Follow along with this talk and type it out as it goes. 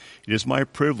It is my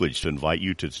privilege to invite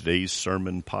you to today's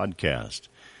sermon podcast.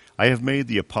 I have made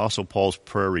the Apostle Paul's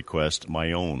prayer request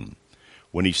my own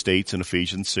when he states in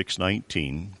Ephesians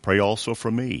 6:19, "Pray also for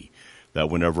me,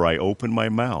 that whenever I open my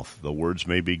mouth, the words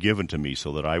may be given to me,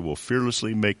 so that I will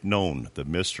fearlessly make known the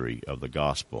mystery of the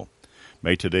gospel."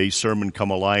 May today's sermon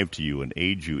come alive to you and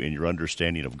aid you in your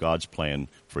understanding of God's plan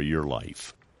for your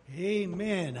life.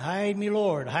 Amen. Hide me,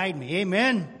 Lord. Hide me.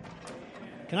 Amen.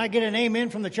 Can I get an amen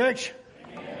from the church?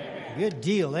 Amen. Good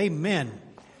deal. Amen.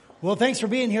 Well, thanks for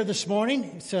being here this morning.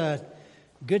 It's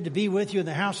good to be with you in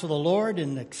the house of the Lord,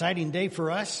 an exciting day for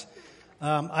us.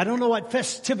 I don't know what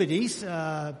festivities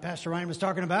Pastor Ryan was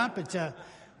talking about, but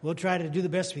we'll try to do the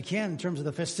best we can in terms of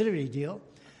the festivity deal.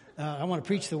 I want to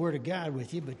preach the Word of God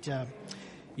with you, but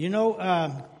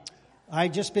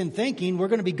I've just been thinking we're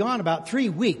going to be gone about 3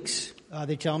 weeks,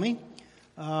 they tell me.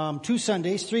 2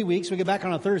 Sundays, 3 weeks. We get back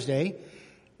on a Thursday.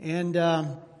 And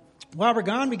while we're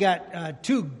gone, we got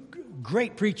 2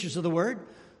 great preachers of the Word.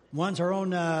 One's our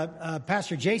own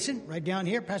Pastor Jason, right down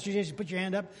here. Pastor Jason, put your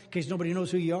hand up in case nobody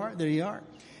knows who you are. There you are.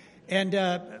 And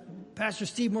Pastor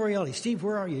Steve Morielli. Steve,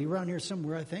 where are you? You're around here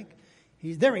somewhere, I think.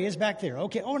 There he is, back there.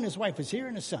 Okay. Oh, and his wife is here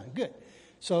and his son. Good.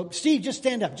 So, Steve, just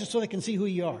stand up, just so they can see who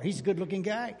you are. He's a good-looking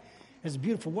guy. Has a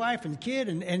beautiful wife and kid.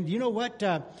 And you know what?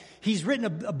 He's written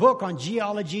a book on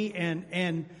geology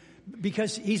and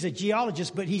because he's a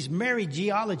geologist, but he's married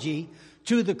geology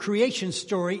to the creation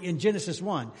story in Genesis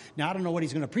 1. Now, I don't know what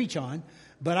he's going to preach on,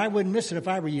 but I wouldn't miss it if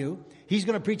I were you. He's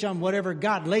going to preach on whatever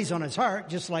God lays on his heart,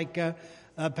 just like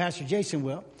Pastor Jason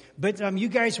will. But you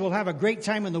guys will have a great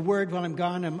time in the Word while I'm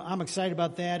gone. I'm excited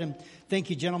about that, and thank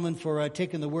you, gentlemen, for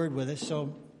taking the Word with us.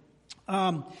 So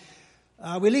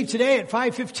we leave today at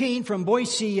 5:15 from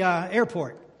Boise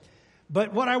Airport.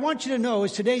 But what I want you to know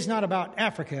is today's not about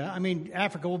Africa. I mean,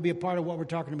 Africa will be a part of what we're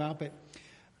talking about, but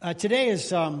today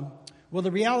is,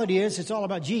 the reality is it's all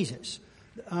about Jesus.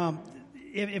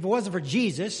 If it wasn't for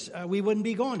Jesus, we wouldn't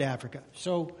be going to Africa.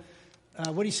 So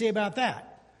what do you say about that?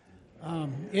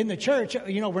 In the church,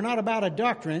 we're not about a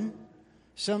doctrine.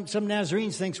 Some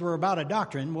Nazarenes thinks we're about a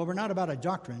doctrine. Well, we're not about a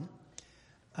doctrine.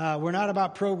 We're not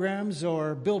about programs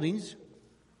or buildings.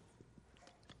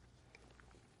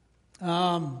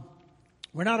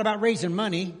 We're not about raising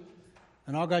money.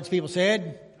 And all God's people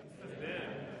said, amen.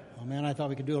 Oh, man, I thought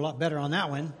we could do a lot better on that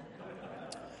one.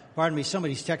 Pardon me,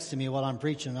 somebody's texting me while I'm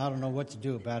preaching. I don't know what to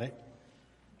do about it.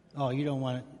 Oh, you don't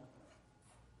want it?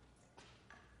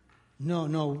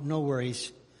 No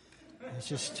worries. It's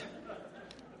just,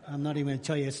 I'm not even going to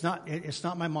tell you. It's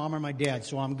not my mom or my dad,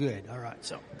 so I'm good. All right,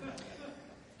 so.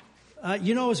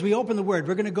 As we open the Word,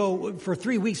 we're going to go, for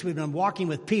 3 weeks we've been walking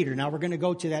with Peter. Now we're going to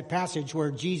go to that passage where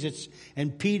Jesus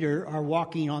and Peter are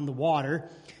walking on the water.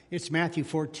 It's Matthew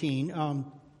 14.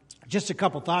 Just a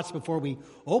couple thoughts before we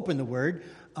open the Word.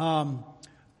 When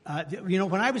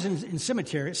I was in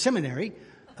seminary,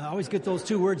 I always get those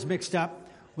 2 words mixed up.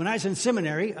 When I was in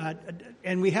seminary,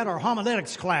 and we had our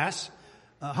homiletics class,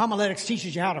 homiletics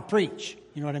teaches you how to preach.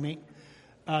 You know what I mean?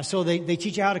 So they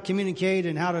teach you how to communicate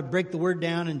and how to break the word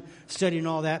down and study and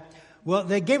all that. Well,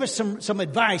 they gave us some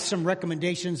advice, some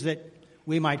recommendations that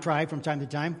we might try from time to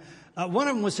time. One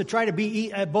of them was to try to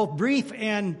be both brief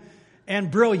and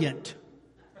brilliant.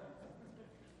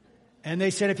 And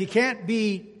they said, if you can't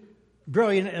be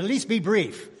brilliant, at least be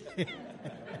brief.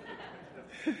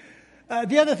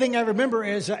 The other thing I remember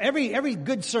is every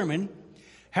good sermon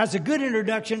has a good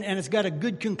introduction and it's got a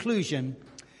good conclusion.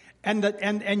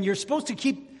 And you're supposed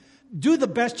to do the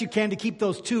best you can to keep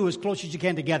those 2 as close as you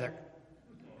can together.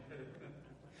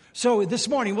 So this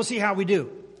morning, we'll see how we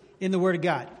do in the Word of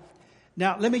God.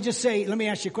 Now, let me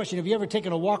ask you a question. Have you ever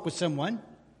taken a walk with someone?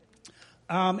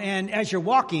 And as you're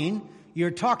walking, you're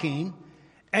talking,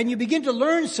 and you begin to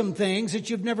learn some things that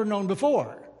you've never known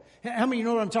before. How many of you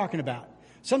know what I'm talking about?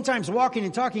 Sometimes walking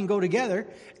and talking go together,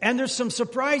 and there's some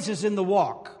surprises in the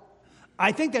walk.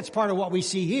 I think that's part of what we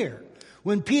see here.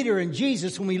 When Peter and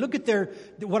Jesus, when we look at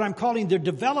what I'm calling their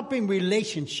developing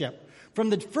relationship,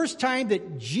 from the first time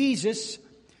that Jesus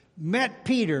met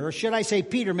Peter, or should I say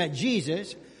Peter met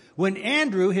Jesus, when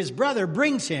Andrew, his brother,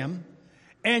 brings him,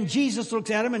 and Jesus looks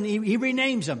at him and he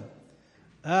renames him.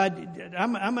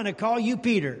 I'm going to call you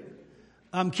Peter,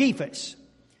 Cephas.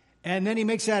 And then he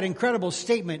makes that incredible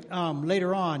statement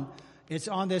later on. It's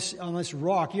on this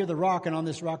rock. You're the rock, and on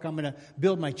this rock I'm going to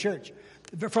build my church.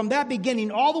 From that beginning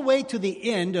all the way to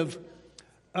the end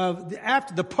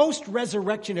after the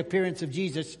post-resurrection appearance of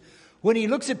Jesus, when he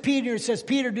looks at Peter and says,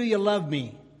 "Peter, do you love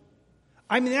me?"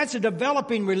 I mean, that's a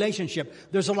developing relationship.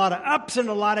 There's a lot of ups and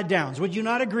a lot of downs. Would you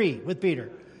not agree with Peter?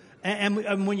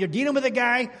 And when you're dealing with a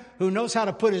guy who knows how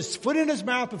to put his foot in his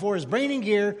mouth before his brain in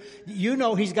gear, you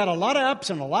know he's got a lot of ups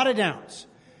and a lot of downs.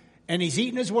 And he's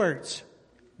eating his words.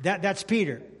 That's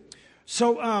Peter.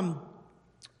 So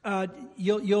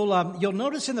you'll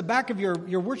notice in the back of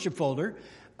your worship folder,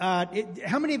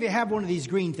 how many of you have one of these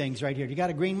green things right here? You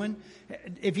got a green one?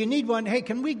 If you need one, hey,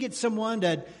 can we get someone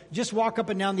to just walk up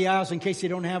and down the aisles in case you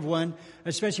don't have one,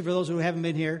 especially for those who haven't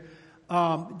been here.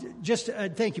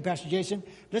 Thank you, Pastor Jason.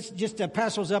 Let's just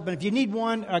pass those up, and if you need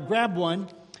one, grab one,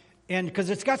 and because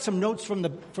it's got some notes from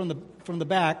the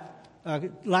back,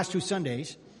 last 2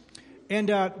 Sundays, and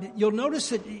you'll notice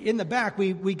that in the back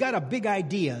we got a big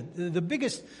idea. The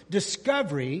biggest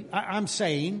discovery I'm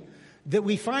saying that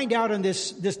we find out in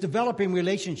this developing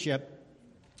relationship,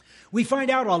 we find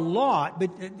out a lot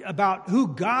about who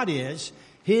God is,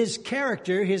 His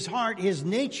character, His heart, His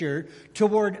nature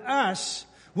toward us.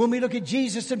 When we look at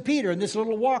Jesus and Peter and this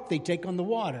little walk they take on the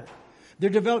water, they're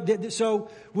developed. So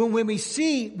when we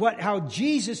see how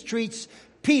Jesus treats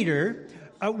Peter,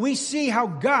 we see how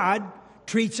God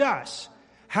treats us,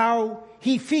 how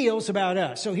He feels about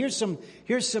us. So here's some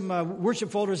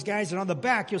worship folders, guys, and on the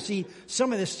back you'll see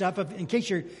some of this stuff in case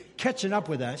you're catching up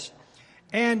with us.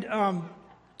 And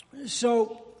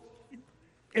so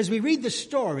as we read the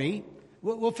story.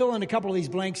 We'll fill in a couple of these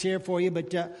blanks here for you,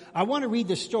 but I want to read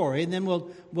the story, and then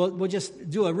we'll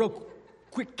just do a real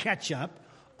quick catch up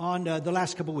on the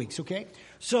last couple of weeks. Okay,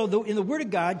 so in the Word of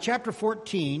God, chapter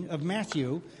 14 of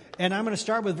Matthew, and I'm going to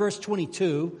start with verse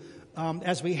 22.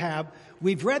 As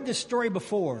we've read this story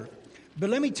before, but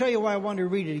let me tell you why I want to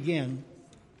read it again.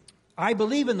 I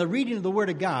believe in the reading of the Word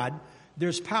of God.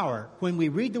 There's power when we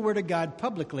read the Word of God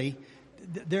publicly.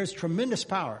 There's tremendous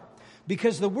power.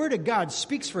 Because the Word of God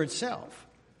speaks for itself.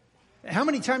 How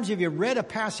many times have you read a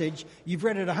passage, you've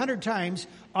read it 100 times,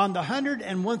 on the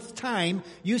 101st time,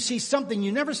 you see something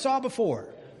you never saw before?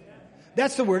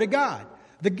 That's the Word of God.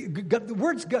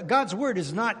 God's Word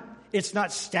is not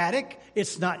static,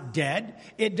 it's not dead,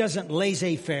 it doesn't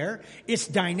laissez-faire, it's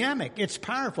dynamic, it's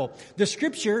powerful. The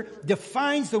Scripture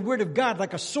defines the Word of God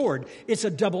like a sword. It's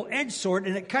a double-edged sword,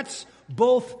 and it cuts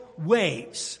both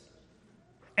ways.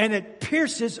 And it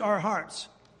pierces our hearts.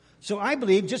 So I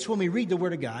believe just when we read the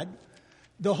Word of God,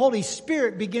 the Holy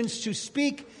Spirit begins to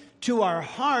speak to our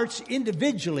hearts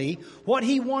individually what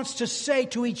He wants to say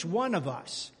to each one of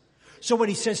us. So what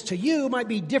He says to you might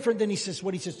be different than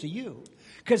what He says to you.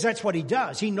 Because that's what He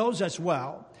does. He knows us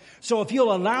well. So if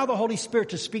you'll allow the Holy Spirit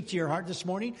to speak to your heart this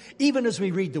morning, even as we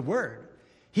read the Word,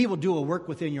 He will do a work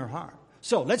within your heart.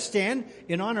 So let's stand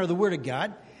in honor of the Word of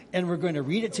God, and we're going to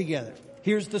read it together.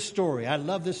 Here's the story. I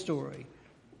love this story.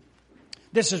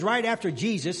 This is right after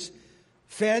Jesus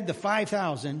fed the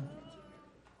 5,000.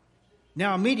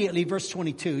 Now immediately, verse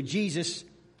 22, Jesus,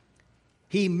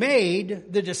 He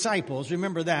made the disciples,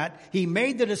 remember that, He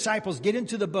made the disciples get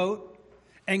into the boat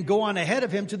and go on ahead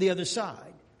of Him to the other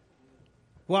side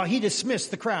while He dismissed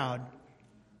the crowd.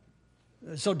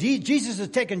 So Jesus is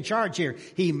taking charge here.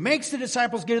 He makes the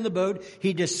disciples get in the boat.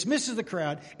 He dismisses the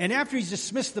crowd. And after He's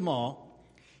dismissed them all,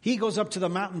 He goes up to the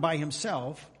mountain by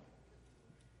Himself.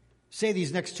 Say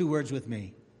these next 2 words with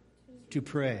me. To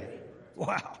pray.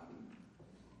 Wow.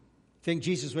 Think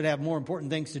Jesus would have more important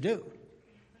things to do.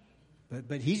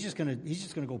 But he's just gonna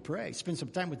go pray. Spend some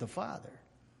time with the Father.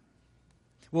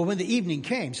 Well, when the evening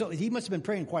came, so He must have been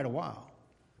praying quite a while.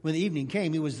 When the evening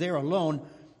came, He was there alone.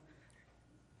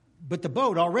 But the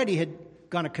boat already had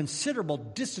gone a considerable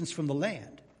distance from the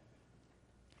land.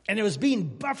 And it was being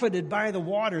buffeted by the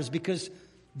waters because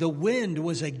the wind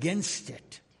was against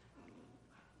it.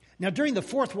 Now, during the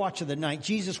 4th watch of the night,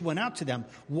 Jesus went out to them,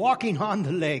 walking on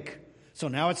the lake. So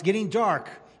now it's getting dark.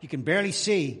 You can barely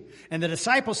see. And the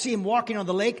disciples see Him walking on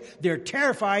the lake. They're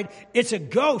terrified. It's a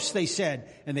ghost, they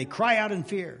said. And they cry out in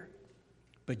fear.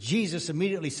 But Jesus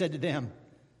immediately said to them,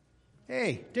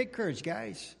 Hey, take courage,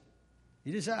 guys.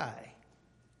 It is I.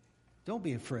 Don't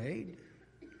be afraid.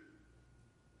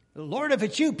 Lord, if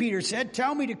it's You, Peter said,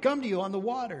 tell me to come to You on the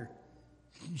water.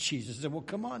 Jesus said, well,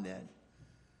 come on then.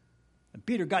 And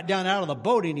Peter got down out of the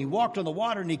boat and he walked on the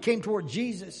water and he came toward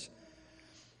Jesus.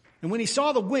 And when he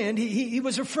saw the wind, he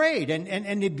was afraid.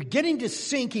 And beginning to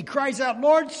sink, he cries out,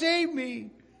 Lord, save me.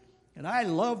 And I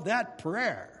love that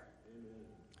prayer.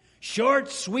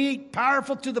 Short, sweet,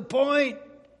 powerful, to the point.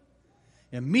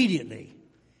 Immediately,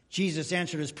 Jesus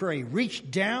answered his prayer. He reached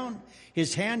down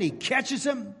his hand, he catches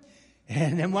him.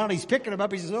 And then while he's picking him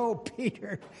up, he says, oh,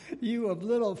 Peter, you of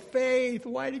little faith,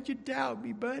 why did you doubt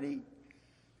me, buddy?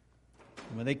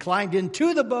 And when they climbed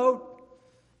into the boat,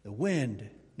 the wind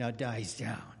now dies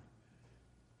down.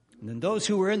 And then those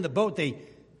who were in the boat, they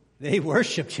They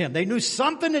worshiped him. They knew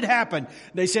something had happened.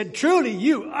 They said, truly,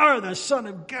 you are the Son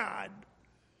of God.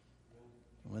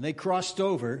 When they crossed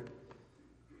over,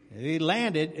 they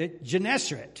landed at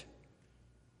Gennesaret.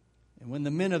 And when the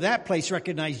men of that place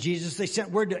recognized Jesus, they sent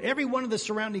word to every one of the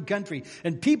surrounding country.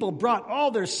 And people brought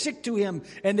all their sick to him,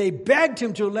 and they begged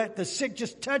him to let the sick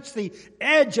just touch the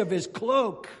edge of his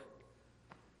cloak.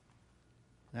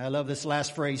 I love this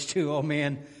last phrase too. Oh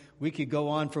man, we could go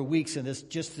on for weeks in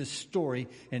this story,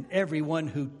 and everyone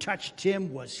who touched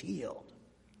him was healed.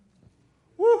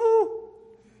 Woohoo!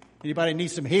 Anybody need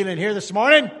some healing here this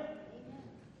morning?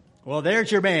 Well,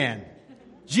 there's your man,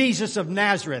 Jesus of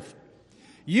Nazareth.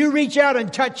 You reach out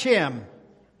and touch him,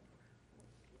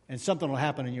 and something will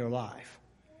happen in your life.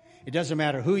 It doesn't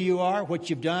matter who you are,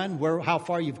 what you've done, how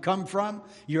far you've come from,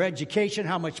 your education,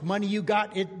 how much money you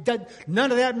got.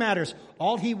 None of that matters.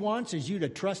 All he wants is you to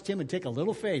trust him and take a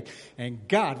little faith, and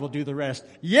God will do the rest.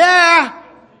 Yeah!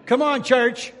 Come on,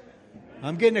 church.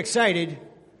 I'm getting excited.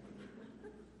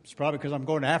 It's probably because I'm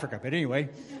going to Africa, but anyway.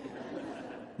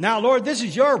 Now, Lord, this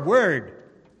is your word.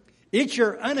 It's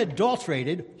your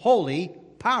unadulterated, holy,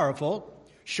 powerful,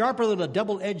 sharper than a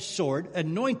double-edged sword,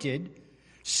 anointed,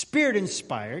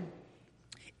 Spirit-inspired,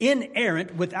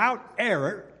 inerrant, without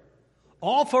error,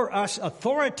 all for us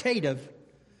authoritative.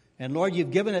 And Lord,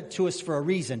 you've given it to us for a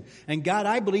reason. And God,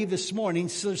 I believe this morning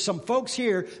there's some folks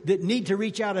here that need to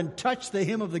reach out and touch the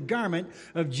hem of the garment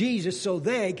of Jesus so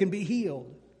they can be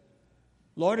healed.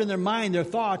 Lord, in their mind, their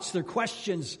thoughts, their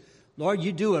questions, Lord,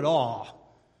 you do it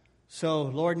all. So,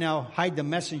 Lord, now hide the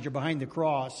messenger behind the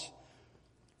cross.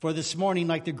 For this morning,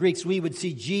 like the Greeks, we would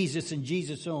see Jesus and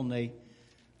Jesus only.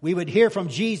 We would hear from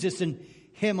Jesus and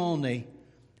him only.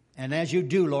 And as you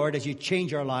do, Lord, as you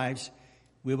change our lives,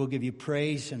 we will give you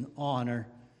praise and honor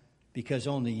because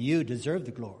only you deserve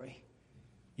the glory.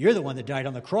 You're the one that died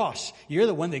on the cross. You're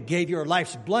the one that gave your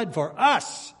life's blood for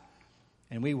us.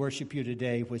 And we worship you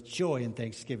today with joy and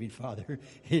thanksgiving, Father.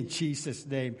 In Jesus'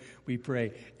 name we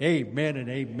pray. Amen and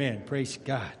amen. Praise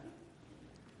God.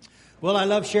 Well, I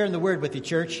love sharing the word with you,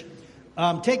 church.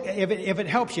 If it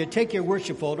helps you, take your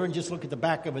worship folder and just look at the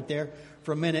back of it there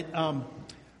for a minute.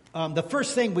 The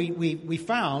first thing we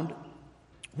found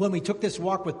when we took this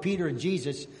walk with Peter and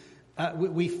Jesus,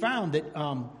 we found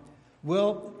that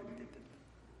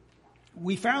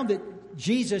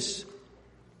Jesus,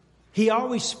 he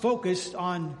always focused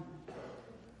on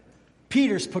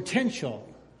Peter's potential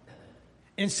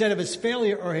instead of his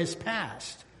failure or his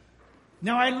past.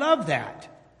 Now, I love that.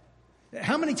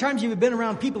 How many times have you been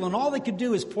around people and all they could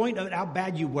do is point out how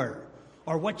bad you were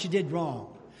or what you did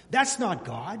wrong? That's not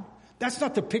God. That's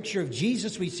not the picture of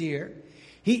Jesus we see here.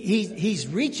 He's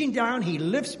reaching down. He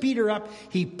lifts Peter up.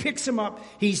 He picks him up.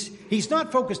 He's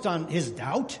not focused on his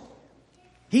doubt.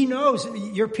 He knows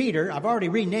you're Peter. I've already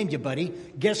renamed you, buddy.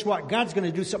 Guess what? God's going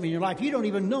to do something in your life. You don't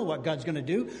even know what God's going to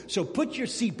do. So put your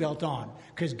seatbelt on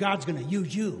because God's going to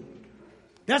use you.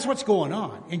 That's what's going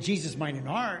on in Jesus' mind and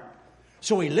heart.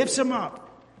 So he lifts him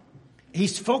up.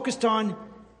 He's focused on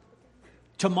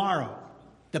tomorrow,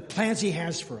 the plans he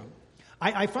has for him.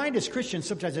 I find as Christians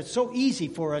sometimes it's so easy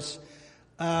for us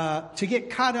to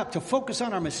get caught up, to focus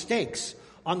on our mistakes,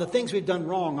 on the things we've done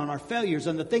wrong, on our failures,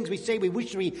 on the things we say we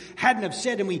wish we hadn't have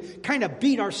said, and we kind of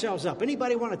beat ourselves up.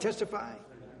 Anybody want to testify?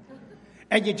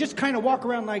 And you just kind of walk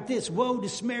around like this. Woe,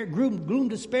 despair, gloom,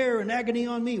 despair, and agony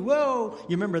on me. Whoa.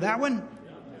 You remember that one?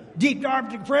 Deep, dark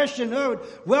depression. Oh,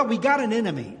 well, we got an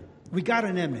enemy. We got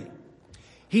an enemy.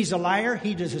 He's a liar.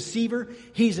 He's a deceiver.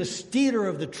 He's a stealer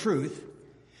of the truth.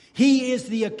 He is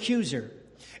the accuser.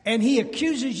 And he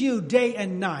accuses you day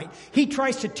and night. He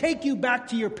tries to take you back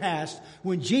to your past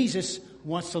when Jesus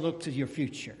wants to look to your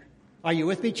future. Are you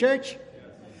with me, church?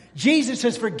 Jesus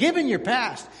has forgiven your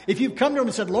past. If you've come to him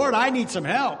and said, Lord, I need some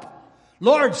help.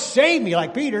 Lord, save me,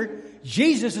 like Peter.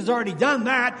 Jesus has already done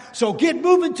that. So get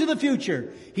moving to the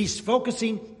future. He's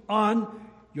focusing on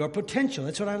your potential.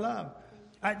 That's what I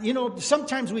love.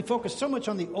 Sometimes we focus so much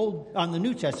on the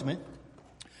New Testament.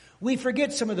 We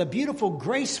forget some of the beautiful,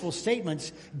 graceful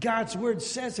statements God's word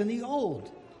says in the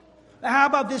Old. How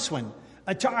about this one?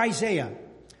 To Isaiah.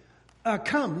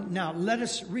 Come, now, let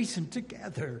us reason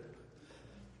together.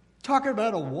 Talking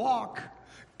about a walk.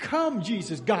 Come,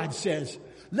 Jesus, God says.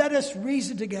 Let us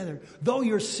reason together. Though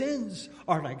your sins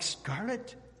are like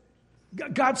scarlet.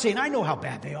 God's saying, I know how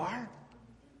bad they are.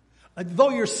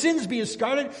 Though your sins be as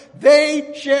scarlet,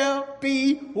 they shall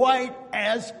be white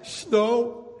as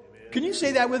snow. Can you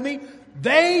say that with me?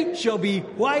 They shall be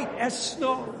white as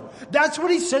snow. That's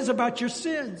what he says about your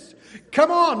sins.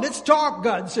 Come on, let's talk,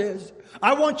 God says.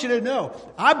 I want you to know,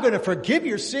 I'm going to forgive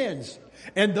your sins.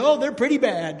 And though they're pretty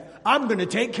bad, I'm going to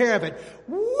take care of it.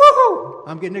 Woohoo!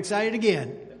 I'm getting excited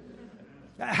again.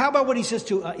 How about what he says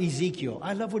to Ezekiel?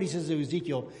 I love what he says to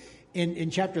Ezekiel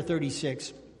in chapter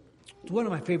 36. It's one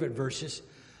of my favorite verses.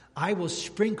 I will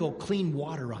sprinkle clean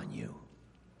water on you,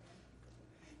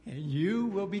 and you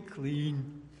will be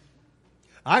clean.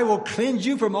 I will cleanse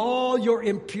you from all your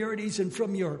impurities and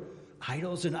from your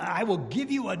idols, and I will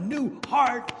give you a new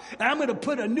heart, and I'm going to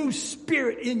put a new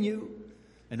spirit in you,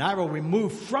 and I will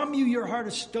remove from you your heart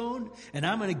of stone, and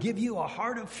I'm going to give you a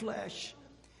heart of flesh,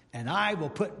 and I will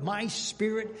put my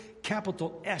spirit,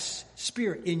 capital S,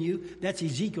 spirit in you. That's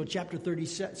Ezekiel chapter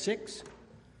 36.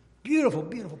 Beautiful,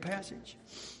 beautiful passage.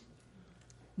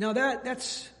 Now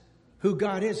that's who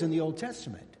God is in the Old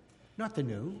Testament, not the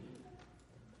New.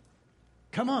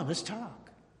 Come on, let's talk.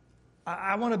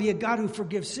 I want to be a God who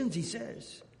forgives sins, he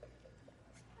says.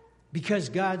 Because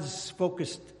God's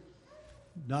focused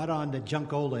not on the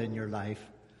junkola in your life.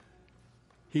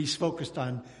 He's focused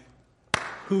on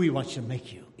who he wants to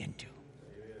make you into.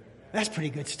 That's pretty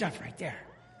good stuff right there.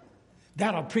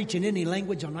 That'll preach in any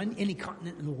language on any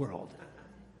continent in the world.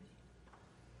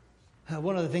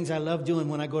 One of the things I love doing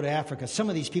when I go to Africa, some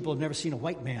of these people have never seen a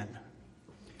white man.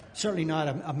 Certainly not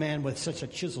a man with such a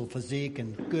chiseled physique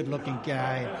and good-looking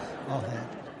guy, all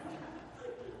that.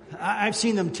 I've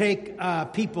seen them take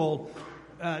people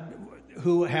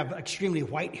who have extremely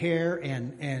white hair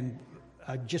and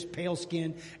just pale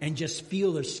skin, and just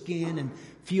feel their skin and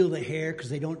feel the hair, because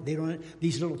they don't.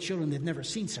 These little children, they've never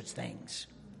seen such things.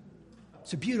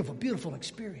 It's a beautiful, beautiful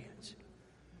experience.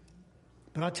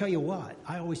 But I'll tell you what,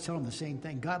 I always tell them the same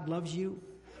thing. God loves you.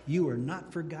 You are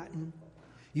not forgotten.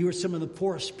 You are some of the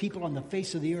poorest people on the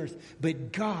face of the earth,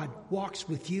 but God walks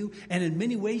with you, and in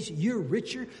many ways, you're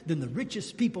richer than the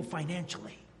richest people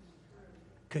financially,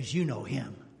 because you know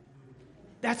him.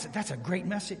 That's a great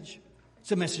message.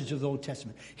 It's a message of the Old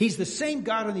Testament. He's the same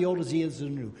God in the Old as he is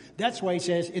in the New. That's why he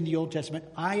says in the Old Testament,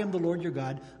 I am the Lord your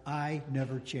God. I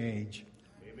never change.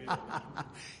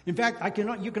 In fact,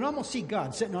 you can almost see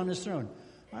God sitting on his throne.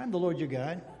 I am the Lord your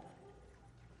God.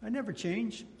 I never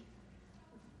change.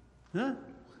 Huh?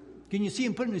 Can you see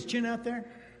him putting his chin out there?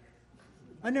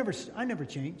 I never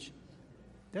change.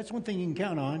 That's one thing you can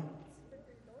count on.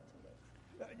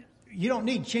 You don't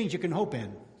need change you can hope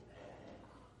in.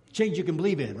 Change you can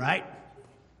believe in, right?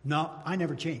 No, I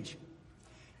never change.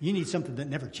 You need something that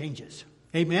never changes.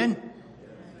 Amen?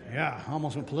 Yeah, I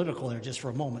almost went political there just for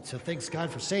a moment. So thanks God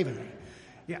for saving me.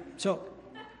 Yeah. So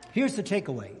here's the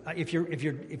takeaway. If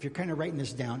you're kind of writing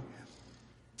this down,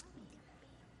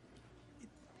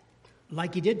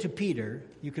 like he did to Peter,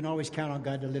 you can always count on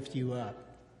God to lift you up.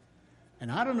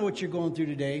 And I don't know what you're going through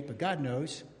today, but God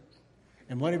knows.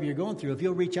 And whatever you're going through, if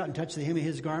you'll reach out and touch the hem of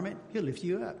his garment, he'll lift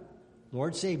you up.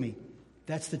 Lord, save me.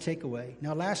 That's the takeaway.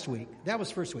 Now, last week, that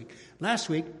was first week. Last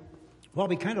week, what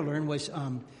we kind of learned was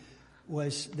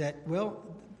that, well,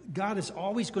 God is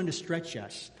always going to stretch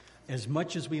us as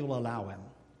much as we will allow him.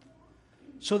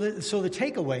 So the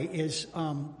takeaway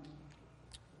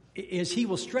is he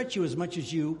will stretch you as much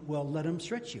as you will let him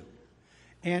stretch you.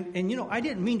 And you know, I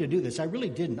didn't mean to do this. I really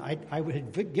didn't. I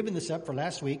had given this up for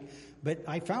last week, but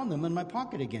I found them in my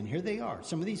pocket again. Here they are.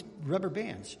 Some of these rubber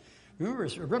bands. Remember,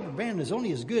 a rubber band is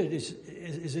only as good as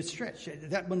it's stretched.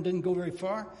 That one didn't go very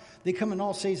far. They come in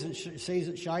all sizes,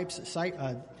 shapes,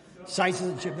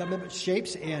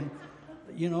 and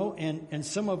you know, and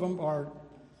some of them are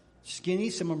skinny,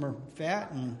 some of them are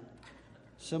fat, and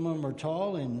some of them are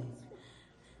tall. And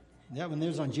that one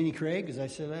there's on Jenny Craig, as I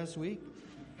said last week.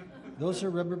 Those are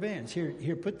rubber bands.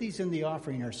 Here, put these in the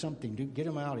offering or something. Get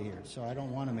them out of here. So I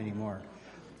don't want them anymore.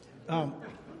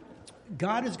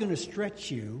 God is going to stretch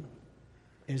you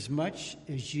as much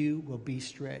as you will be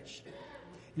stretched.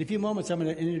 In a few moments, I'm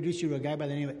going to introduce you to a guy by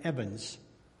the name of Evans.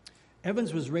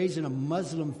 Evans was raised in a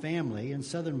Muslim family in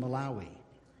southern Malawi.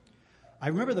 I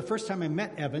remember the first time I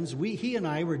met Evans, he and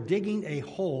I were digging a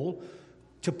hole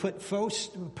to put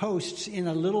posts in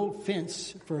a little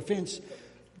fence,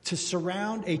 to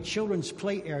surround a children's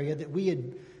play area that we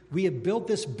had built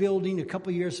this building a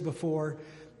couple years before,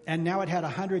 and now it had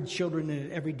 100 children in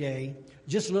it every day,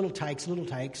 just little tykes,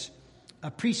 a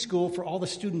preschool for all the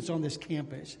students on this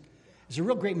campus. It's a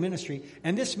real great ministry.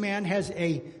 And this man has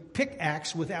a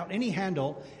pickaxe without any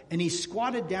handle, and he's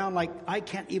squatted down like I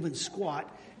can't even squat,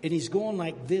 and he's going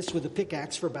like this with a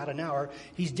pickaxe for about an hour.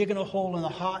 He's digging a hole in the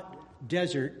hot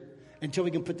desert until we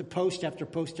can put the post after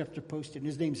post after post in.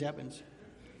 His name's Evans.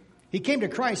 He came to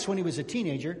Christ when he was a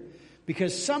teenager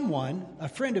because someone, a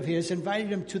friend of his, invited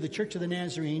him to the Church of the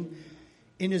Nazarene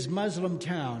in his Muslim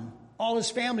town. All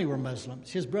his family were Muslims.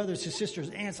 His brothers, his sisters,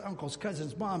 aunts, uncles,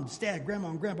 cousins, moms, dad, grandma,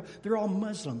 and grandpa. They're all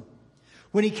Muslim.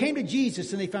 When he came to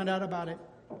Jesus and they found out about it,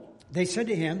 they said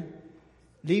to him,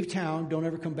 leave town, don't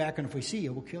ever come back, and if we see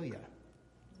you, we'll kill you.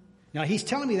 Now, he's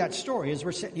telling me that story as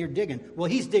we're sitting here digging. Well,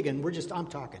 he's digging. I'm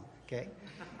talking, okay?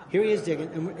 Here he is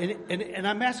digging, and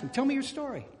I'm asking, tell me your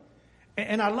story.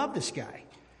 And I love this guy.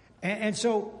 And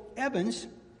so Evans,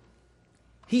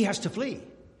 he has to flee.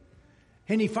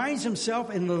 And he finds himself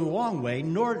in a long way,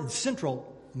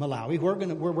 central Malawi, where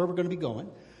we're going to be going.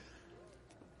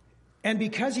 And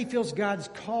because he feels God's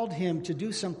called him to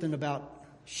do something about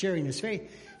sharing his faith,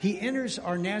 he enters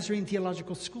our Nazarene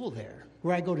Theological School there,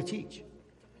 where I go to teach.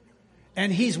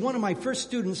 And he's one of my first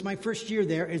students. My first year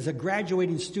there is a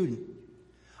graduating student.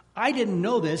 I didn't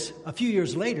know this. A few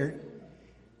years later,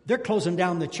 they're closing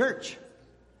down the church.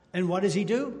 And what does he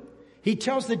do? He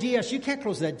tells the DS, you can't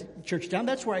close that church down.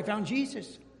 That's where I found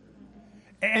Jesus.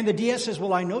 And the DS says,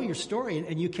 well, I know your story,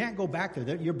 and you can't go back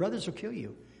there. Your brothers will kill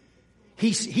you.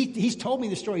 He's told me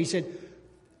the story. He said,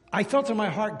 I felt in my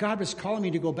heart God was calling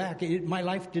me to go back. My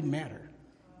life didn't matter.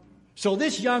 So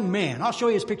this young man, I'll show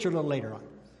you his picture a little later on.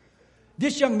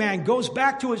 This young man goes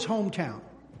back to his hometown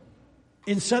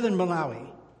in southern Malawi,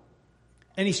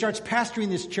 and he starts pastoring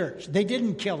this church. They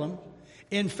didn't kill him.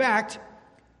 In fact,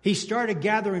 he started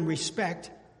gathering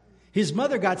respect. His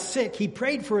mother got sick. He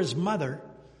prayed for his mother.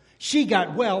 She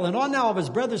got well, and all now of his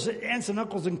brothers, aunts, and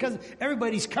uncles, and cousins,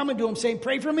 everybody's coming to him saying,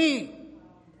 pray for me.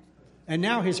 And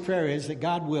now his prayer is that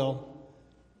God will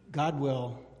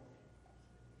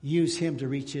use him to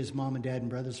reach his mom and dad and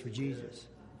brothers for Jesus.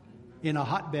 In a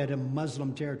hotbed of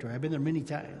Muslim territory. I've been there many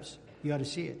times. You ought to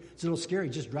see it. It's a little scary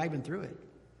just driving through it.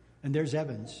 And there's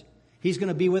Evans. He's going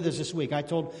to be with us this week.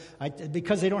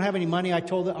 Because they don't have any money, I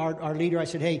told our leader, I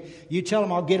said, hey, you tell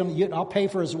him I'll get him, I'll pay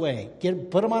for his way.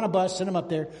 Put him on a bus, send him up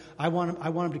there. I want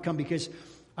him to come because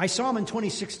I saw him in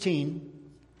 2016,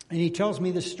 and he tells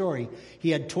me this story. He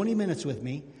had 20 minutes with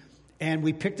me. And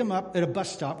we picked him up at a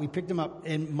bus stop. We picked him up,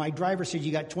 and my driver said,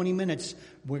 you got 20 minutes.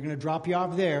 We're going to drop you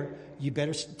off there. You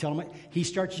better tell him. He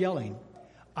starts yelling.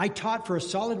 I taught for a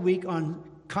solid week on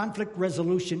conflict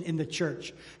resolution in the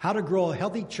church, how to grow a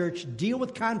healthy church, deal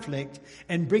with conflict,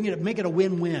 and make it a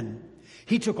win-win.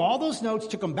 He took all those notes,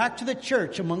 took them back to the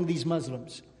church among these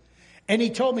Muslims. And he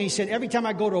told me, he said, every time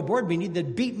I go to a board meeting,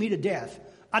 they'd beat me to death.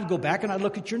 I'd go back and I'd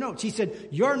look at your notes. He said,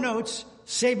 your notes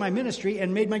saved my ministry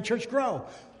and made my church grow.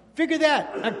 Figure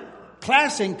that. A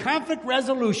class in conflict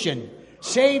resolution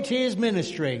saved his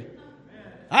ministry.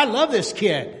 I love this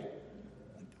kid.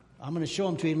 I'm going to show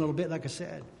him to you in a little bit, like I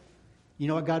said. You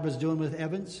know what God was doing with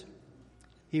Evans?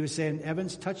 He was saying,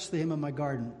 Evans, touch the hem of my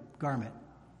garment.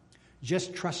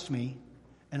 Just trust me,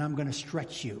 and I'm going to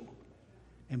stretch you.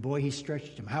 And boy, he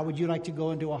stretched him. How would you like to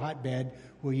go into a hotbed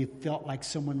where you felt like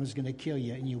someone was going to kill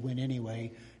you, and you went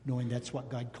anyway, knowing that's what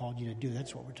God called you to do?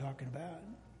 That's what we're talking about.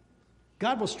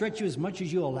 God will stretch you as much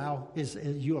as you allow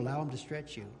him to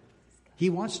stretch you. He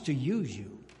wants to use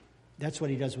you. That's what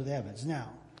he does with Evans. Now,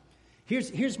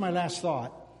 here's my last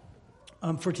thought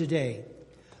for today.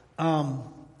 I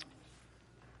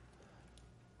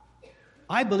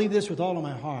believe this with all of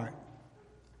my heart.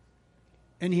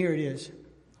 And here it is.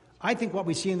 I think what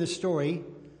we see in this story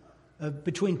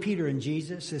between Peter and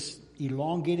Jesus, this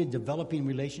elongated, developing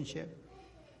relationship,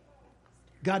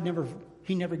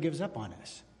 he never gives up on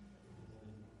us.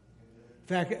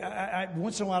 In fact,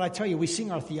 once in a while I tell you, we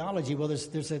sing our theology. Well,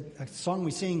 there's a song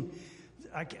we sing.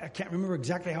 I can't remember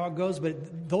exactly how it goes,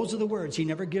 but those are the words. He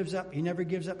never gives up. He never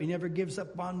gives up. He never gives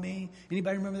up on me.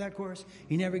 Anybody remember that chorus?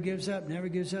 He never gives up, never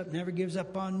gives up, never gives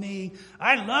up on me.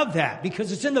 I love that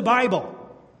because it's in the Bible.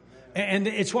 And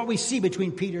it's what we see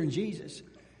between Peter and Jesus.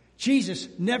 Jesus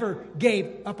never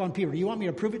gave up on Peter. Do you want me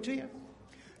to prove it to you?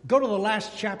 Go to the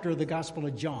last chapter of the Gospel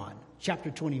of John, chapter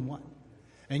 21.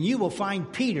 And you will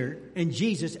find Peter and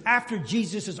Jesus. After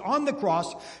Jesus is on the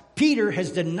cross, Peter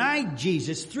has denied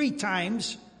Jesus 3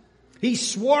 times. He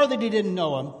swore that he didn't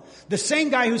know him. The same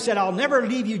guy who said, I'll never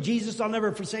leave you, Jesus, I'll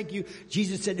never forsake you.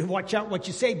 Jesus said, watch out what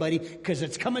you say, buddy, because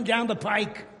it's coming down the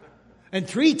pike. And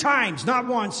 3 times, not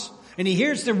once. And he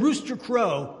hears the rooster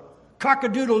crow,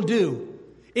 cock-a-doodle-doo.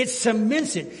 It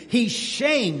cements it. He's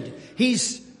shamed.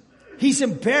 He's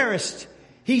embarrassed.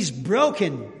 He's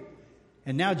broken.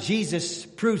 And now Jesus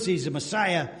proves he's a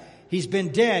Messiah. He's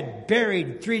been dead,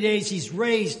 buried, 3 days he's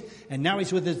raised. And now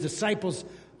he's with his disciples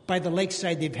by the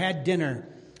lakeside. They've had dinner.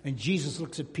 And Jesus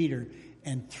looks at Peter,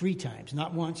 and 3 times,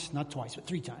 not once, not twice, but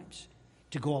 3 times,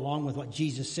 to go along with what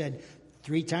Jesus said.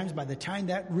 3 times, by the time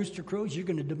that rooster crows, you're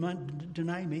going to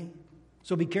deny me.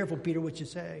 So be careful, Peter, what you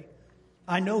say.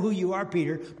 I know who you are,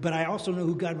 Peter, but I also know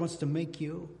who God wants to make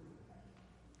you.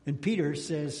 And Peter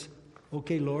says,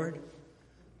 okay, Lord,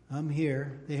 I'm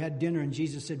here. They had dinner, and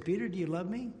Jesus said, Peter, do you love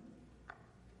me?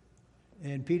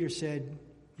 And Peter said,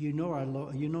 you know,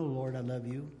 Lord, I love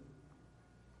you.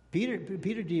 Peter,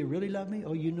 do you really love me?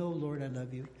 Oh, you know, Lord, I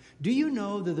love you. Do you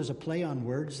know that there's a play on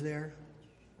words there?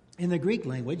 In the Greek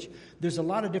language, there's a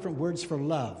lot of different words for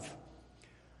love.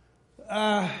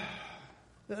 Let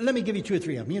me give you 2 or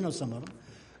 3 of them. You know some of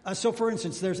them. So, for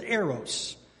instance, there's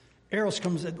eros. Eros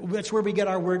that's where we get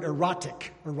our word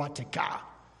erotic, erotica.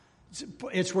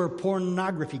 It's where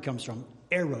pornography comes from.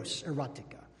 Eros,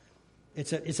 erotica.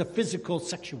 It's a physical,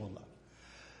 sexual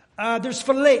love. There's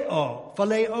phileo.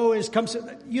 Phileo comes,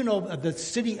 the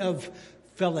city of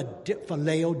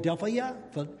Philadelphia,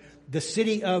 the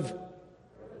city of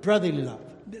brotherly love.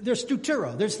 There's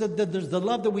stutero. There's the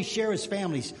love that we share as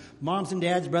families, moms and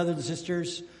dads, brothers and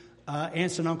sisters,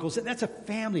 aunts and uncles. That's a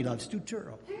family love,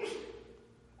 stutero.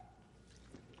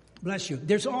 Bless you.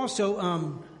 There's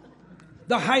also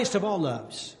the highest of all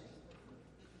loves.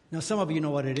 Now, some of you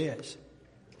know what it is.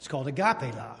 It's called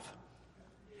agape love.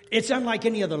 It's unlike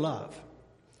any other love.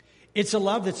 It's a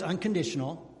love that's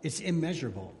unconditional. It's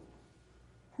immeasurable.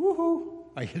 Woohoo!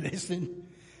 Are you listening?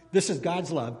 This is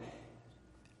God's love.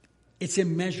 It's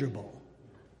immeasurable.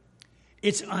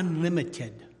 It's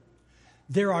unlimited.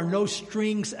 There are no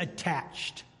strings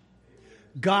attached.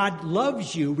 God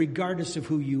loves you regardless of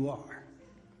who you are.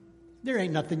 There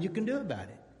ain't nothing you can do about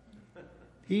it.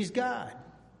 He's God.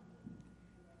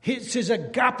 It's his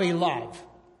agape love.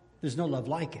 There's no love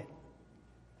like it.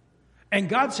 And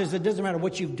God says it doesn't matter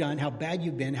what you've done, how bad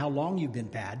you've been, how long you've been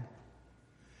bad.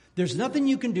 There's nothing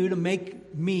you can do to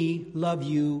make me love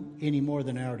you any more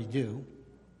than I already do.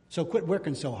 So quit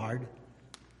working so hard.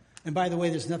 And by the way,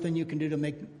 there's nothing you can do to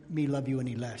make me love you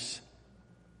any less.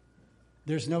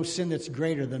 There's no sin that's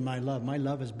greater than my love. My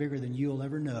love is bigger than you'll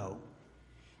ever know.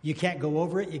 You can't go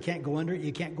over it. You can't go under it.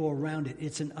 You can't go around it.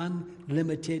 It's an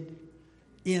unlimited,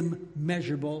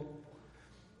 immeasurable.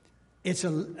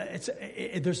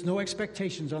 There's no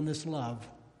expectations on this love.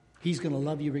 He's going to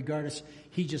love you regardless.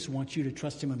 He just wants you to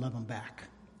trust him and love him back.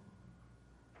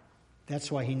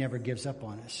 That's why he never gives up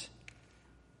on us.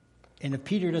 And if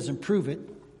Peter doesn't prove it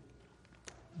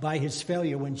by his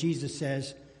failure when Jesus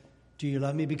says, do you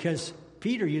love me? Because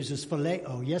Peter uses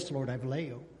phileo. Yes, Lord, I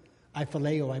phileo. I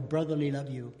phileo. I brotherly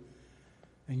love you.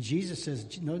 And Jesus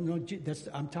says, no,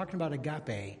 I'm talking about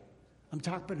agape. I'm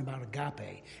talking about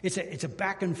agape. It's a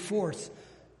back and forth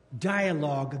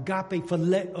dialogue. Agape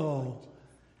phileo.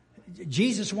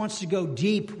 Jesus wants to go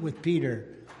deep with Peter.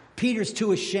 Peter's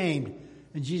too ashamed.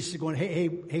 And Jesus is going, hey,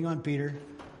 hang on, Peter.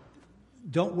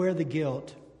 Don't wear the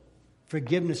guilt.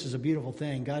 Forgiveness is a beautiful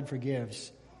thing. God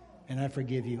forgives, and I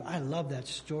forgive you. I love that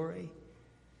story.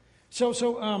 So,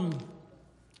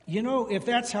 if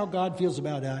that's how God feels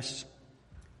about us,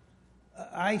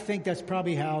 I think that's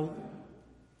probably how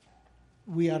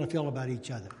we ought to feel about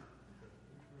each other.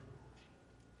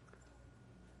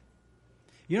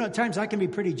 At times I can be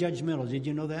pretty judgmental. Did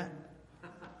you know that?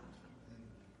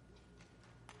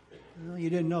 Well,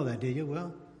 you didn't know that, did you?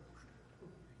 Well,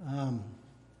 I'm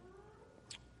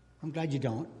glad you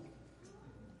don't.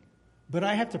 But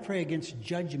I have to pray against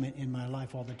judgment in my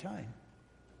life all the time.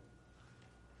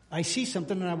 I see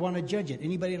something and I want to judge it.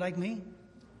 Anybody like me?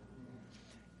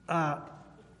 And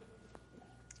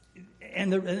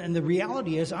the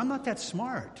reality is, I'm not that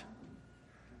smart.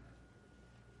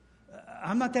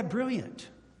 I'm not that brilliant.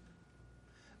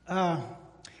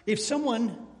 If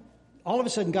someone all of a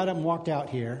sudden got up and walked out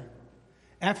here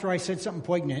after I said something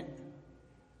poignant,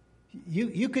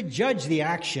 you could judge the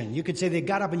action. You could say they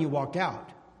got up and you walked out.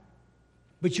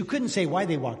 But you couldn't say why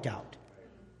they walked out.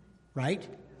 Right?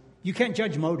 You can't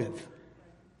judge motive.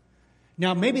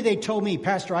 Now, maybe they told me,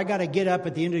 Pastor, I got to get up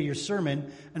at the end of your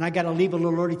sermon and I got to leave a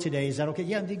little early today. Is that okay?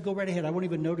 Yeah, go right ahead. I won't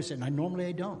even notice it. And normally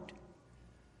I don't.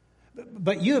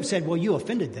 But you have said, well, you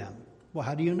offended them. Well,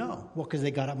 how do you know? Well, because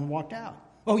they got up and walked out.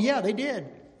 Oh, yeah, they did.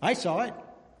 I saw it.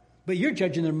 But you're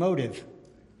judging their motive.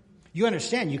 You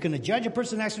understand, you can judge a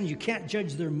person's action, you can't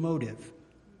judge their motive.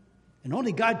 And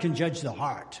only God can judge the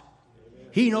heart.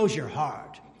 He knows your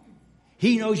heart.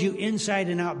 He knows you inside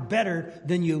and out better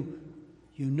than you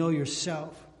know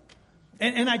yourself.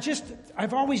 And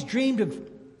I've always dreamed of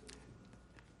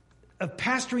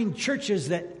pastoring churches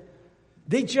that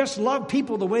they just love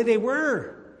people the way they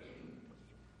were.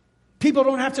 People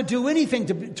don't have to do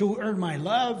anything to earn my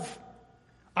love.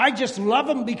 I just love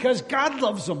them because God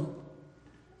loves them.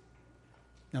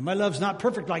 Now, my love's not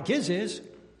perfect like his is.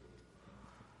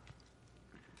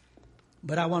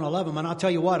 But I want to love them. And I'll tell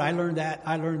you what, I learned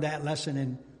that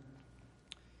lesson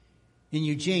in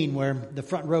Eugene, where the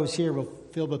front rows here were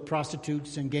filled with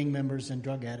prostitutes and gang members and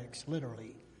drug addicts,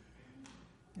 literally.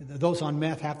 Those on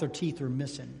meth, half their teeth were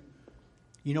missing.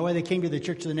 You know why they came to the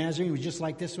Church of the Nazarene? It was just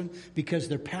like this one. Because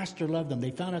their pastor loved them.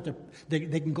 They found out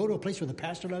they can go to a place where the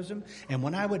pastor loves them. And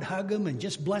when I would hug them and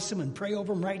just bless them and pray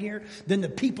over them right here, then the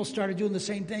people started doing the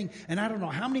same thing. And I don't know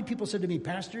how many people said to me,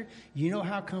 Pastor, you know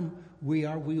how come we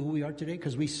are who we are today?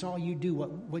 Because we saw you do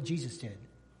what Jesus did.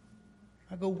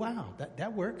 I go, wow,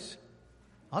 that works.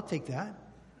 I'll take that.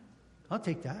 I'll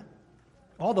take that.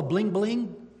 All the bling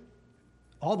bling,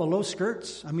 all the low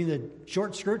skirts, the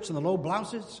short skirts and the low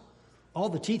blouses, all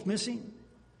the teeth missing.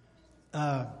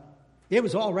 It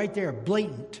was all right there,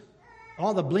 blatant.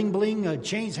 All the bling bling,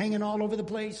 chains hanging all over the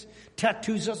place,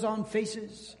 tattoos on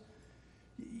faces.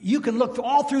 You can look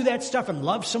all through that stuff and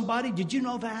love somebody. Did you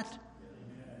know that?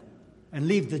 And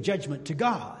leave the judgment to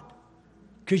God.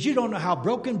 Because you don't know how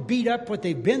broken, beat up, what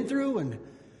they've been through.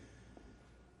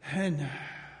 And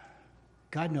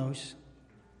God knows.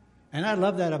 And I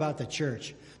love that about the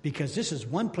church. Because this is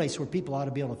one place where people ought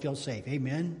to be able to feel safe.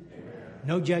 Amen?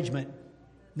 No judgment.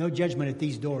 No judgment at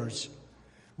these doors.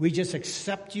 We just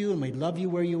accept you and we love you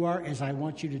where you are as I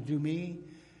want you to do me.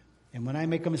 And when I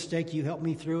make a mistake, you help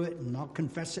me through it and I'll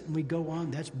confess it and we go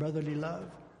on. That's brotherly love.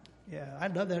 Yeah, I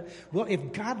love that. Well,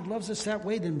 if God loves us that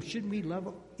way, then shouldn't we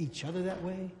love each other that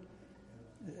way?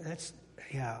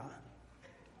 Yeah.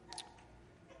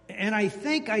 And I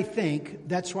think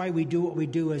that's why we do what we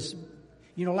do as...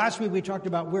 last week we talked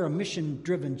about we're a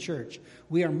mission-driven church.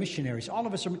 We are missionaries. All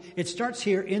of us are. It starts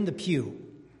here in the pew.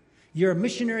 You're a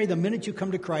missionary the minute you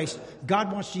come to Christ.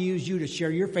 God wants to use you to share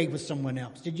your faith with someone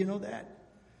else. Did you know that?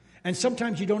 And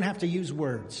sometimes you don't have to use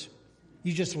words.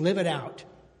 You just live it out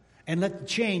and let the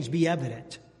change be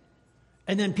evident.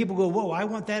 And then people go, whoa, I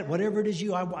want that. Whatever it is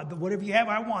whatever you have,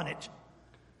 I want it.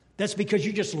 That's because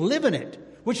you're just living it,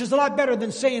 which is a lot better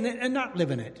than saying it and not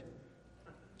living it.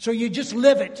 So you just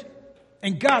live it.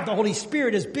 And God, the Holy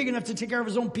Spirit, is big enough to take care of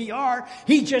his own PR.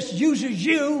 He just uses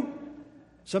you,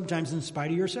 sometimes in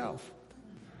spite of yourself.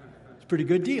 It's a pretty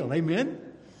good deal. Amen?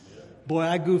 Boy,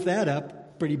 I goofed that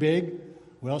up pretty big.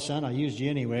 Well, son, I used you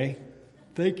anyway.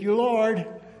 Thank you, Lord.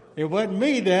 It wasn't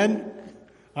me then.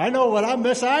 I know what a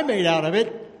mess I made out of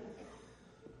it.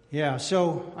 Yeah,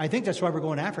 so I think that's why we're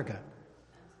going to Africa.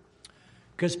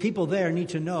 Because people there need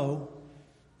to know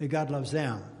that God loves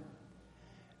them.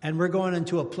 And we're going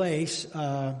into a place, two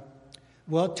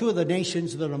of the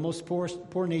nations that are the most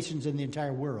poor nations in the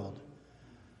entire world.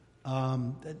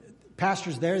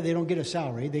 Pastors there, they don't get a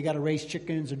salary. They got to raise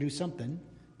chickens or do something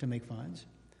to make funds.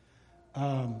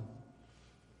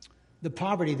 The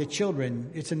poverty, the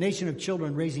children, it's a nation of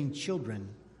children raising children,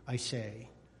 I say.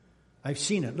 I've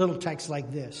seen it, little texts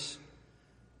like this.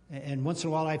 And once in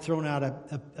a while I've thrown out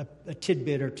a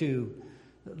tidbit or two.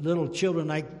 Little children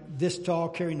like this tall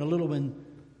carrying a little one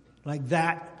like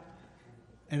that,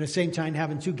 and at the same time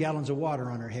having 2 gallons of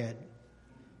water on her head,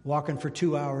 walking for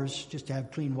 2 hours just to have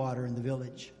clean water in the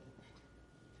village.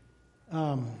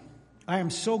 I am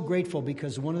so grateful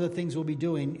because one of the things we'll be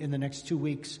doing in the next 2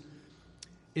 weeks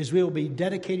is we will be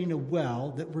dedicating a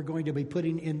well that we're going to be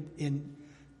putting in.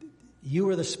 You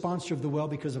are the sponsor of the well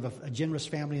because of a generous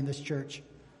family in this church.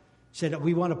 Said,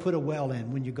 we want to put a well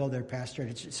in when you go there, Pastor.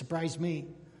 And it surprised me.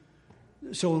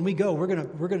 So when we go, we're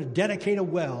going to dedicate a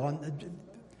well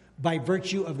by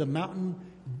virtue of the Mountain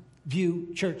View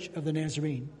Church of the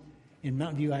Nazarene in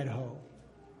Mountain View, Idaho.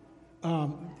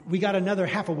 We got another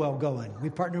half a well going. We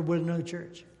partnered with another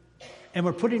church. And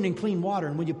we're putting in clean water.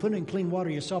 And when you put in clean water,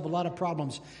 you solve a lot of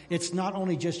problems. It's not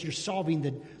only just you're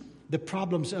solving the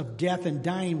problems of death and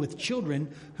dying with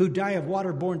children who die of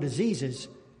waterborne diseases.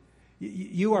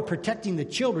 You are protecting the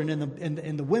children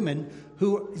and the women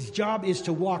whose job is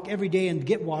to walk every day and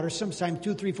get water, sometimes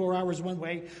 2, 3, 4 hours one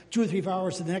way, 2 or 3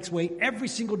 hours the next way, every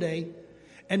single day.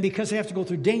 And because they have to go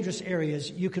through dangerous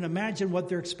areas, you can imagine what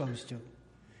they're exposed to.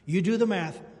 You do the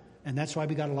math, and that's why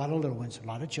we got a lot of little ones, a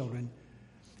lot of children.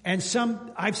 And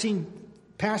I've seen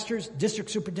pastors, district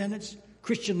superintendents,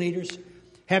 Christian leaders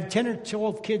have 10 or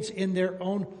 12 kids in their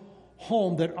own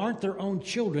home that aren't their own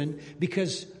children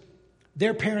because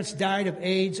their parents died of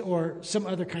AIDS or some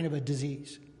other kind of a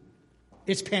disease.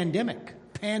 It's pandemic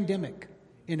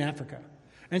in Africa.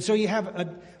 And so you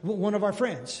have one of our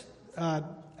friends,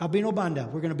 Albino Banda.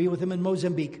 We're going to be with him in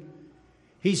Mozambique.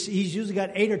 He's usually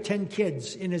got 8 or 10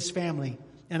 kids in his family,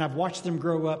 and I've watched them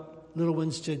grow up, little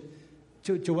ones to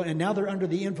and now they're under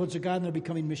the influence of God and they're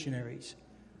becoming missionaries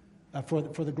for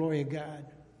the glory of God.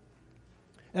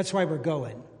 That's why we're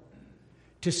going.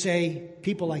 To say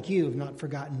people like you have not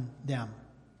forgotten them.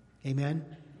 Amen?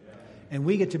 Yeah. And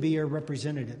we get to be your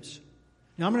representatives.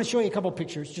 Now I'm going to show you a couple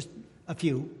pictures, just a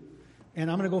few.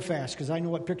 And I'm going to go fast because I know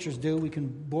what pictures do. We can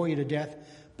bore you to death.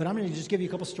 But I'm going to just give you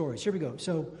a couple stories. Here we go.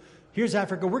 So here's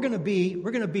Africa. We're going to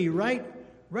be right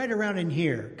right around in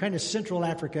here, kind of Central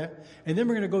Africa. And then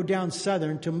we're going to go down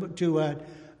southern to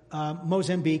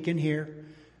Mozambique in here.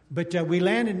 But we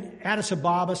land in Addis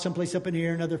Ababa, someplace up in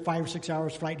here, another 5 or 6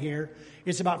 hours flight here.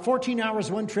 It's about 14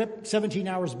 hours one trip, 17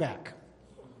 hours back.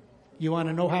 You want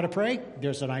to know how to pray?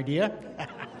 There's an idea.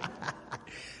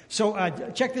 So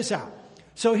check this out.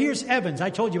 So here's Evans. I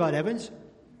told you about Evans.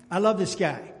 I love this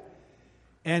guy.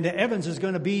 And Evans is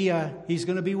going to be, he's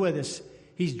going to be with us.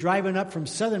 He's driving up from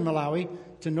southern Malawi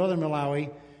to northern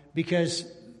Malawi because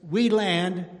we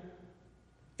land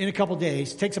in a couple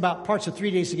days. It takes about parts of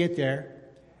 3 days to get there.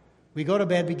 We go to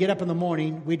bed. We get up in the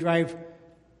morning. We drive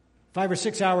 5 or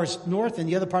 6 hours north, and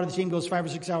the other part of the team goes 5 or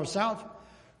 6 hours south.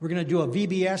 We're going to do a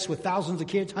VBS with thousands of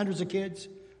kids, hundreds of kids.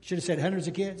 Should have said hundreds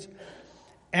of kids.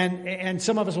 And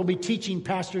some of us will be teaching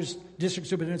pastors, district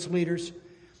superintendents, leaders.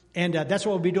 And that's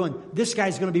what we'll be doing. This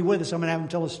guy's going to be with us. I'm going to have him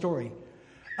tell a story.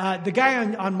 The guy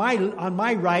on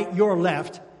my right, your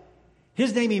left,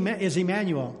 his name is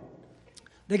Emmanuel.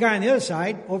 The guy on the other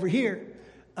side, over here,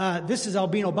 this is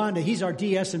Albino Banda. He's our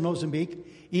DS in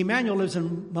Mozambique. Emmanuel lives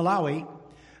in Malawi.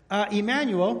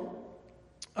 Emmanuel,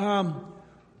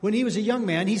 when he was a young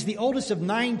man, he's the oldest of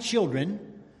 9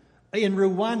 children in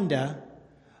Rwanda.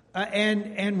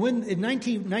 And when in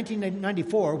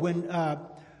 1994,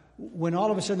 when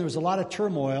all of a sudden there was a lot of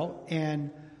turmoil and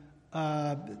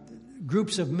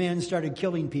groups of men started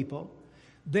killing people,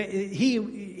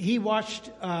 he watched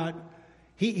a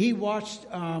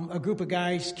group of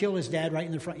guys kill his dad right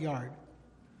in the front yard.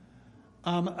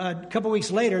 A couple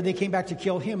weeks later, they came back to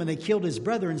kill him, and they killed his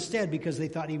brother instead because they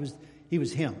thought he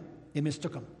was him. They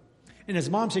mistook him. And his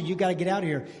mom said, "You got to get out of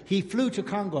here." He flew to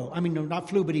Congo. I mean, no, not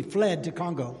flew, but he fled to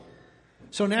Congo.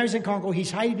 So now he's in Congo.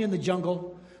 He's hiding in the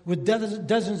jungle with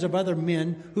dozens of other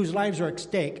men whose lives are at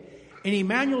stake. And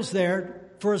Emmanuel's there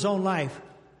for his own life.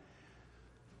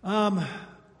 The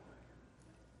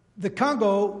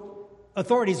Congo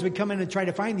authorities would come in and try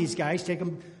to find these guys, take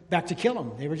them back to kill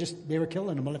them. They were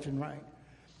killing them left and right.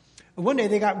 One day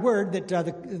they got word that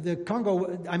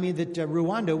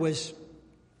Rwanda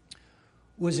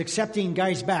was accepting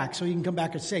guys back so he can come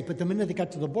back and safe. But the minute they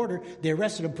got to the border, they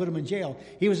arrested him, put him in jail.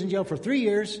 He was in jail for 3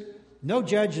 years, no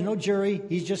judge, no jury.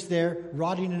 He's just there,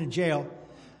 rotting in a jail.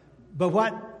 But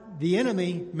what the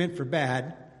enemy meant for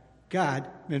bad, God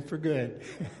meant for good.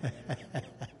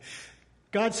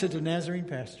 God sent a Nazarene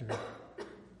pastor.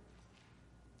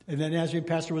 And that Nazarene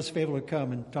pastor was able to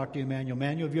come and talk to Emmanuel.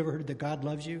 Emmanuel, have you ever heard that God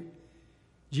loves you?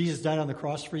 Jesus died on the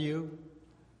cross for you.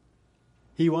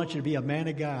 He wants you to be a man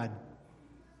of God.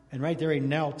 And right there he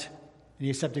knelt and he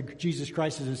accepted Jesus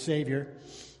Christ as his Savior.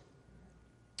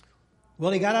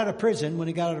 Well, he got out of prison. When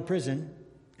he got out of prison,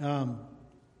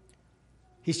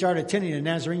 he started attending a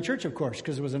Nazarene church, of course,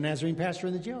 because there was a Nazarene pastor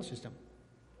in the jail system.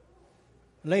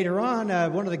 Later on,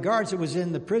 one of the guards that was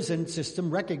in the prison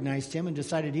system recognized him and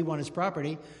decided he wanted his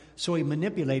property, so he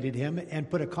manipulated him and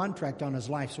put a contract on his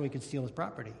life so he could steal his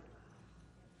property.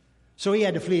 So he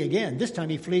had to flee again. This time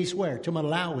he flees where? To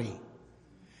Malawi.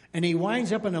 And he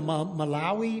winds up in a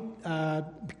Malawi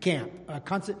camp.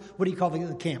 What do you call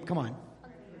the camp? Come on.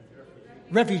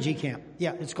 Refugee camp.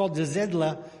 Yeah, it's called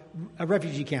Zedla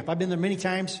refugee camp. I've been there many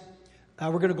times.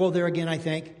 We're going to go there again, I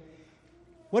think.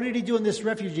 What did he do in this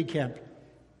refugee camp?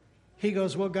 He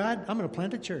goes, well, God, I'm going to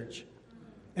plant a church.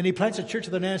 And he plants a church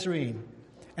of the Nazarene.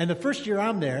 And the first year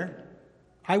I'm there,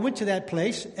 I went to that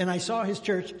place and I saw his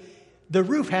church. The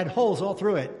roof had holes all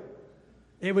through it.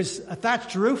 It was a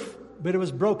thatched roof, but it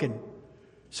was broken.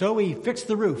 So we fixed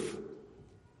the roof.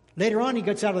 Later on, he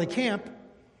gets out of the camp.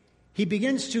 He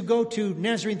begins to go to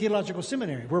Nazarene Theological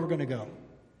Seminary, where we're going to go.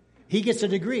 He gets a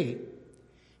degree.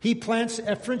 He plants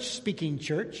a French-speaking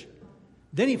church.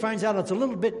 Then he finds out it's a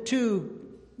little bit too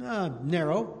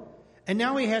narrow. And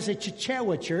now he has a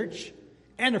Chichewa church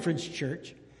and a French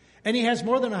church. And he has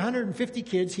more than 150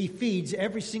 kids he feeds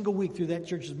every single week through that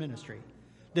church's ministry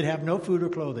that have no food or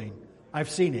clothing. I've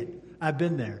seen it. I've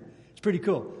been there. It's pretty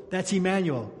cool. That's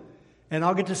Emmanuel. And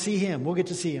I'll get to see him. We'll get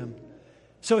to see him.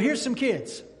 So here's some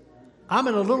kids. I'm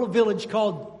in a little village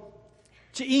called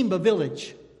Chiimba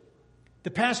Village. The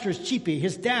pastor is Chipi.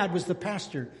 His dad was the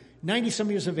pastor,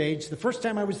 90-some years of age. The first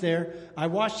time I was there, I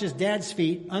washed his dad's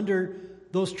feet under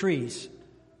those trees.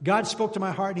 God spoke to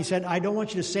my heart and he said, I don't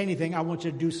want you to say anything. I want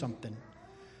you to do something.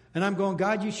 And I'm going,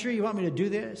 God, you sure you want me to do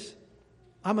this?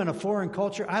 I'm in a foreign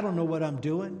culture. I don't know what I'm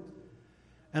doing.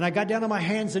 And I got down on my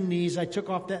hands and knees. I took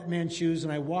off that man's shoes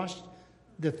and I washed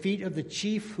the feet of the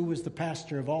chief who was the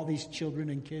pastor of all these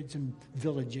children and kids and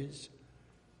villages.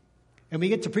 And we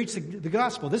get to preach the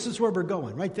gospel. This is where we're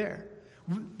going, right there.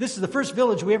 This is the first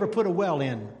village we ever put a well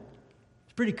in.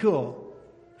 It's pretty cool.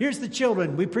 Here's the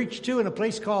children we preached to in a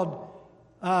place called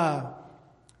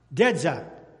Dedza.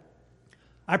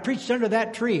 I preached under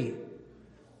that tree.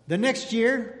 The next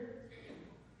year,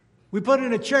 we put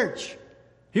in a church.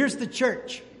 Here's the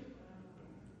church.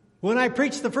 When I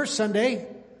preached the first Sunday,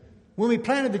 when we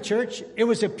planted the church, it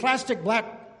was a plastic black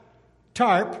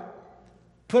tarp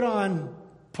put on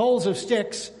poles of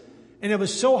sticks, and it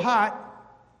was so hot,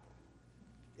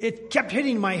 it kept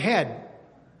hitting my head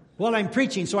while I'm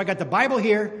preaching. So I got the Bible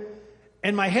here,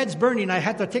 and my head's burning. I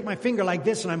had to take my finger like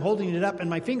this, and I'm holding it up, and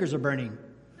my fingers are burning.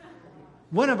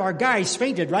 One of our guys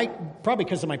fainted, probably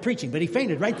because of my preaching, but he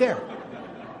fainted right there.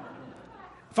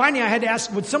 Finally, I had to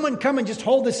ask, would someone come and just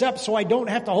hold this up so I don't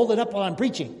have to hold it up while I'm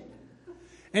preaching?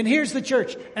 And here's the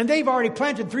church. And they've already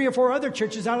planted 3 or 4 other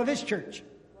churches out of this church.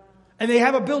 And they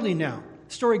have a building now.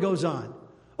 Story goes on.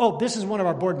 Oh, this is one of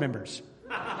our board members.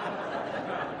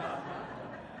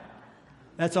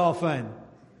 That's all fun.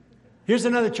 Here's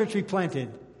another church we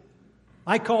planted.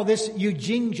 I call this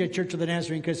Ujinga Church of the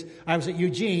Nazarene because I was at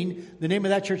Eugene. The name of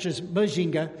that church is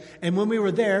Mujinga. And when we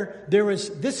were there,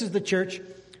 this is the church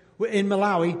in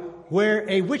Malawi where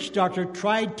a witch doctor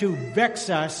tried to vex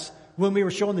us when we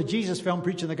were showing the Jesus film,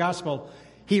 preaching the gospel.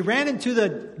 He ran into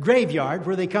the graveyard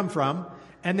where they come from,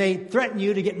 and they threatened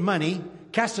you to get money,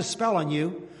 cast a spell on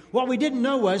you. What we didn't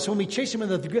know was when we chased him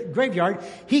into the graveyard,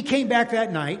 he came back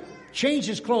that night, changed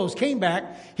his clothes, came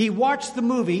back. He watched the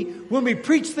movie. When we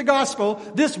preached the gospel,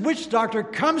 this witch doctor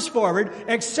comes forward,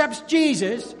 accepts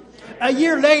Jesus. A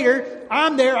year later,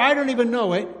 I'm there. I don't even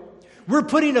know it. We're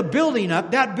putting a building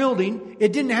up. That building,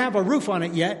 it didn't have a roof on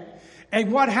it yet.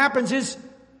 And what happens is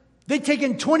they take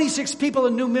in 26 people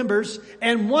and new members,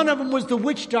 and one of them was the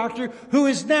witch doctor who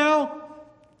is now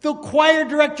the choir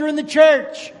director in the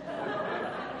church.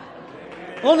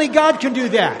 Only God can do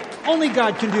that. Only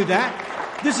God can do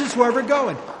that. This is where we're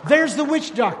going. There's the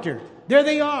witch doctor. There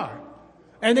they are.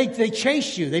 And they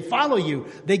chase you. They follow you.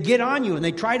 They get on you and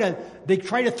they try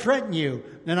to threaten you.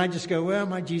 And I just go, well,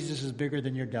 my Jesus is bigger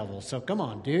than your devil. So come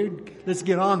on, dude. Let's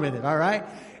get on with it. All right.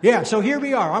 Yeah. So here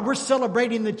we are. We're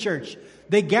celebrating the church.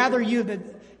 They gather you.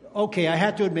 Okay. I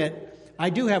have to admit,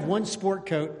 I do have one sport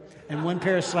coat and one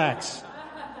pair of slacks.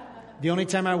 The only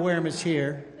time I wear them is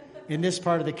here in this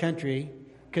part of the country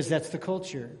because that's the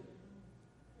culture.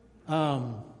 I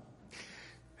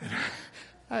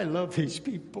love these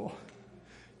people.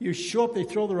 You show up, they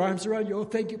throw their arms around you. Oh,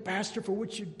 thank you, Pastor, for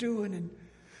what you're doing. And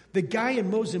the guy in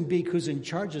Mozambique who's in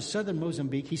charge of southern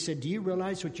Mozambique, he said, do you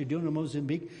realize what you're doing in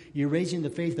Mozambique? You're raising the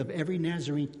faith of every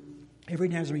Nazarene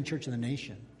church in the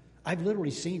nation. I've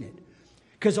literally seen it.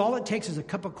 Because all it takes is a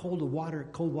cup of cold water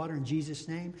in Jesus'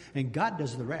 name, and God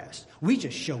does the rest. We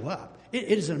just show up. It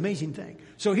is an amazing thing.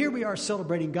 So here we are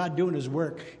celebrating God doing His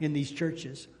work in these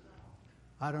churches.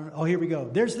 I don't know. Oh, here we go.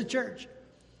 There's the church.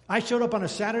 I showed up on a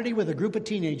Saturday with a group of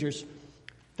teenagers. In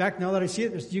fact, now that I see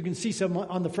it, you can see some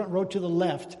on the front row to the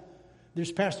left.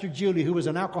 There's Pastor Julie, who was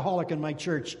an alcoholic in my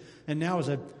church and now is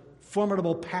a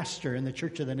formidable pastor in the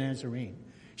Church of the Nazarene.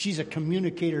 She's a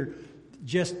communicator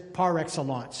just par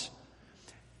excellence.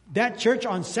 That church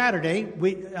on Saturday,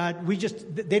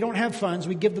 they don't have funds.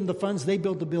 We give them the funds. They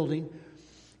build the building.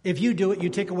 If you do it, you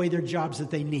take away their jobs that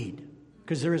they need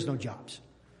because there is no jobs.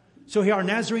 So here, our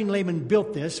Nazarene layman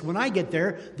built this. When I get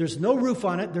there, there's no roof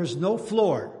on it. There's no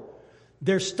floor.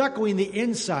 They're stuccoing the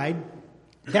inside.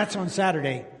 That's on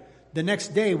Saturday. The next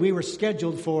day, we were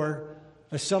scheduled for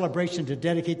a celebration to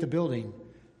dedicate the building.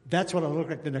 That's what it looked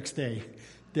like the next day.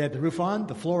 They had the roof on,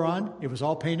 the floor on. It was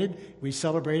all painted. We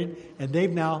celebrated. And they've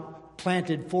now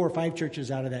planted 4 or 5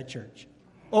 churches out of that church.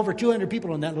 Over 200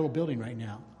 people in that little building right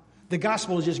now. The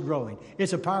gospel is just growing.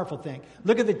 It's a powerful thing.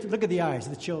 Look at the eyes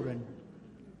of the children.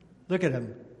 Look at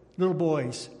them, little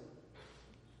boys.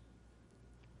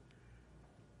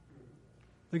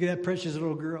 Look at that precious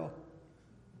little girl.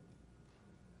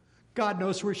 God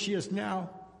knows where she is now.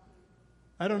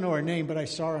 I don't know her name, but I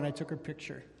saw her and I took her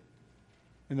picture.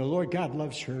 And the Lord God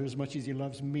loves her as much as He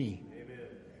loves me. Amen.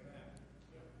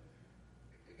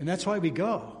 And that's why we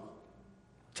go,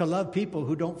 to love people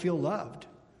who don't feel loved.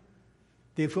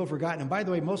 They feel forgotten. And by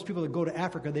the way, most people that go to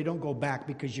Africa, they don't go back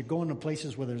because you're going to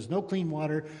places where there's no clean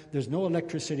water, there's no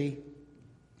electricity.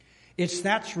 It's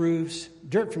thatched roofs,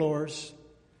 dirt floors,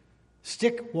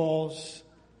 stick walls.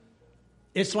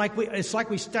 It's like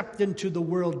we stepped into the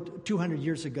world 200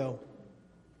 years ago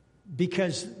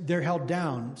because they're held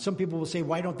down. Some people will say,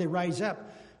 why don't they rise up?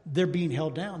 They're being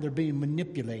held down. They're being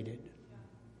manipulated.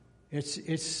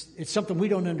 It's something we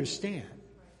don't understand.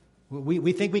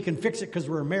 We think we can fix it because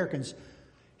we're Americans.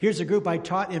 Here's a group I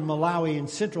taught in Malawi, in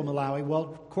central Malawi. Well,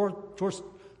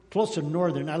 close to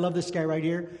northern. I love this guy right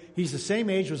here. He's the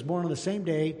same age, was born on the same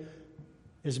day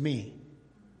as me.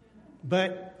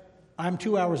 But I'm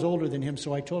 2 hours older than him,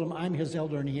 so I told him I'm his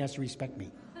elder and he has to respect me.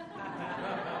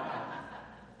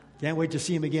 Can't wait to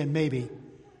see him again, maybe.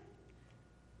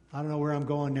 I don't know where I'm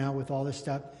going now with all this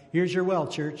stuff. Here's your well,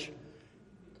 church.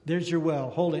 There's your well.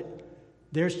 Hold it.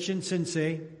 There's Chin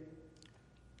Sensei.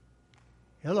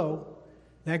 Hello.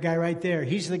 That guy right there.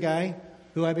 He's the guy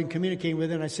who I've been communicating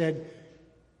with, and I said,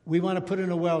 we want to put in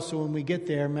a well so when we get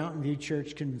there, Mountain View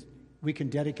Church we can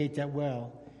dedicate that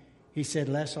well. He said,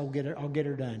 Les, I'll get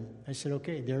her done. I said,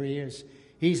 okay, there he is.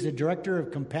 He's the director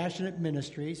of Compassionate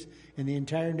Ministries in the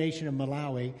entire nation of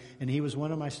Malawi, and he was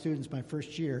one of my students my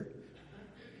first year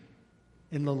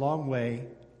in the long way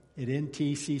at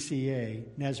NTCCA,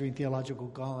 Nazarene Theological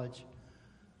College.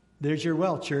 There's your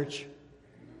well, church.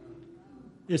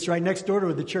 It's right next door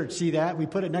to the church. See that? We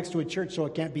put it next to a church so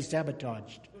it can't be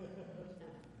sabotaged.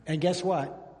 And guess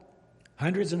what?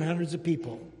 Hundreds and hundreds of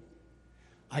people.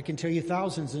 I can tell you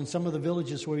thousands in some of the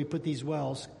villages where we put these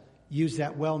wells use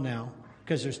that well now,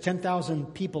 because there's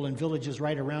 10,000 people in villages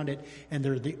right around it, and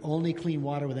they're the only clean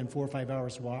water within 4 or 5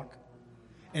 hours walk.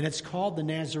 And it's called the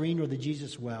Nazarene or the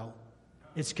Jesus Well.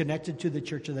 It's connected to the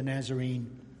Church of the Nazarene.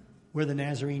 We're the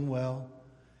Nazarene Well.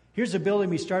 Here's a building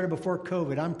we started before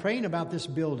COVID. I'm praying about this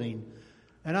building,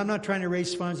 and I'm not trying to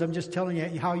raise funds. I'm just telling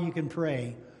you how you can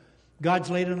pray. God's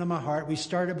laid it on my heart. We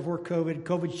started before COVID.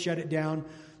 COVID shut it down.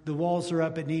 The walls are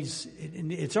up.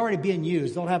 It's already being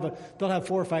used. They'll have 400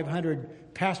 or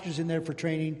 500 pastors in there for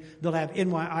training. They'll have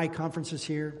NYI conferences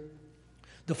here.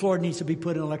 The floor needs to be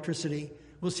put in electricity.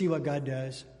 We'll see what God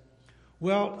does.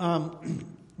 Well,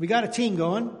 we got a team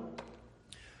going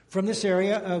from this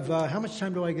area of how much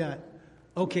time do I got?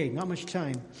 Okay, not much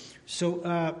time.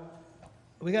 So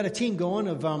we got a team going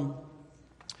of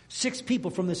 6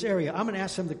 people from this area. I'm going to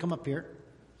ask them to come up here,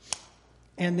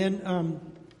 and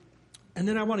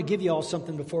then I want to give you all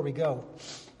something before we go,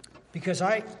 because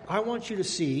I want you to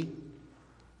see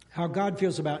how God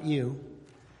feels about you,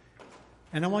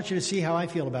 and I want you to see how I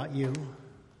feel about you,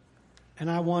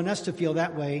 and I want us to feel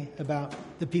that way about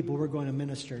the people we're going to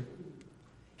minister.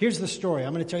 Here's the story.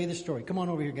 I'm going to tell you the story. Come on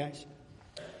over here, guys.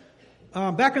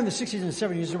 Back in the 60s and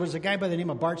 70s, there was a guy by the name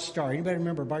of Bart Starr. Anybody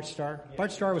remember Bart Starr?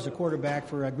 Bart Starr was a quarterback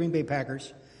for Green Bay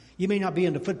Packers. You may not be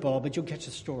into football, but you'll catch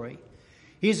the story.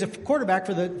 He's a quarterback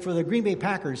for the Green Bay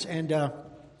Packers, and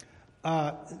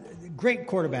great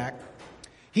quarterback.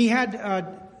 He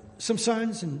had some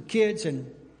sons and kids, and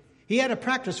he had a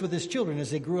practice with his children as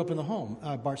they grew up in the home.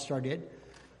 Bart Starr did.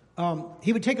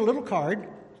 He would take a little card,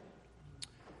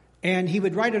 and he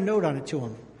would write a note on it to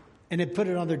them, and he'd put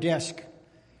it on their desk.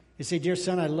 He'd say, "Dear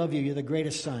son, I love you. You're the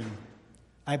greatest son.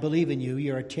 I believe in you.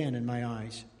 You're a 10 in my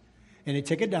eyes." And he'd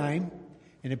take a dime,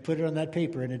 and he'd put it on that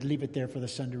paper, and he'd leave it there for the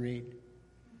son to read.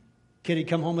 Kid would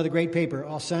come home with a great paper.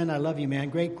 "Oh, son, I love you, man.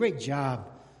 Great job.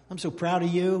 I'm so proud of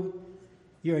you.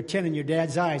 You're a 10 in your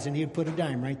dad's eyes." And he'd put a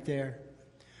dime right there.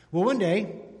 Well, one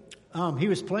day, he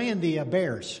was playing the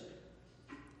Bears,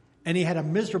 and he had a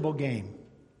miserable game.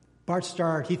 Bart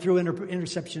Starr, he threw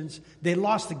interceptions. They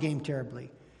lost the game terribly.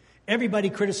 Everybody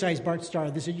criticized Bart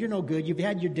Starr. They said, "You're no good. You've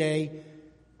had your day.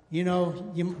 You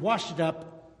know, you washed it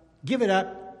up. Give it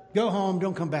up. Go home.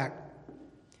 Don't come back."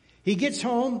 He gets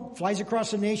home, flies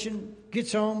across the nation,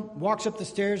 gets home, walks up the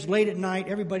stairs late at night.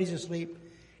 Everybody's asleep.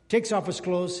 Takes off his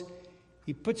clothes.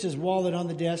 He puts his wallet on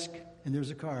the desk, and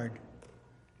there's a card.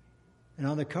 And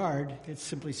on the card, it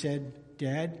simply said,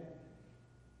 "Dad,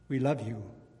 we love you.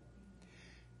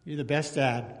 You're the best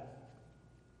dad.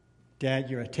 Dad,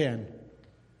 you're a 10.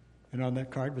 And on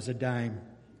that card was a dime.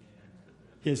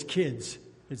 His kids,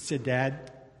 it said,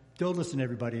 "Dad, don't listen to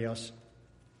everybody else.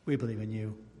 We believe in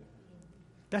you."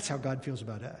 That's how God feels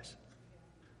about us.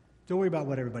 Don't worry about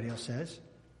what everybody else says.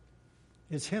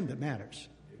 It's Him that matters.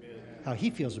 Amen. How He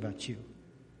feels about you.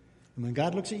 And when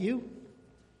God looks at you,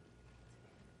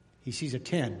 He sees a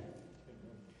 10.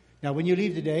 Now, when you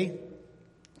leave today,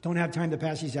 don't have time to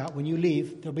pass these out. When you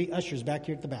leave, there'll be ushers back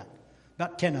here at the back.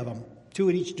 About 10 of them. 2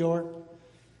 at each door.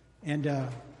 And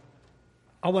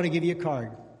I want to give you a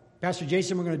card. Pastor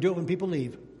Jason, we're going to do it when people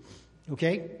leave.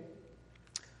 Okay?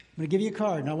 I'm going to give you a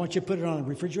card, and I want you to put it on a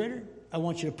refrigerator. I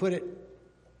want you to put it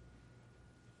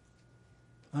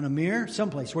on a mirror,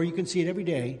 someplace where you can see it every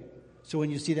day. So when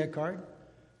you see that card,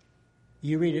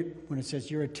 you read it. When it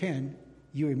says you're a 10,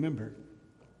 you remember.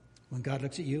 When God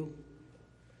looks at you,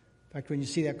 in fact, when you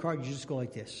see that card, you just go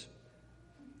like this.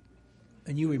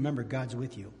 And you remember God's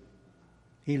with you.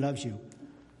 He loves you.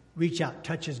 Reach out,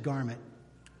 touch His garment.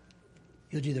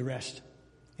 He'll do the rest.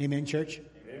 Amen, church?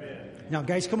 Amen. Now,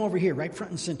 guys, come over here, right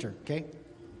front and center, okay?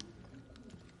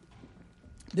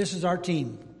 This is our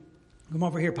team. Come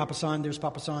over here, Papa San. There's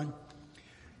Papa San.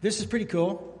 This is pretty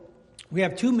cool. We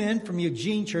have 2 men from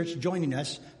Eugene Church joining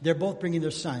us. They're both bringing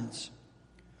their sons.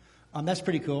 That's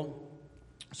pretty cool.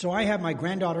 So I have my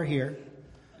granddaughter here,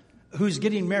 who's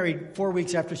getting married 4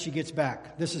 weeks after she gets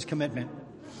back. This is commitment.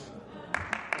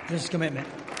 This is commitment.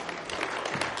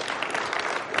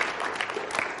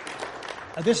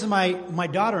 This is my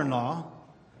daughter-in-law,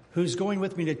 who's going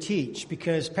with me to teach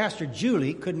because Pastor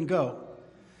Julie couldn't go.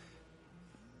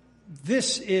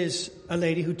 This is a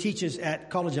lady who teaches at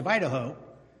College of Idaho.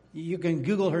 You can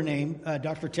Google her name,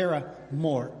 Dr. Tara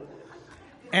Moore.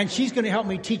 And she's going to help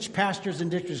me teach pastors and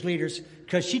district leaders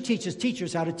because she teaches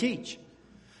teachers how to teach.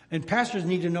 And pastors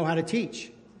need to know how to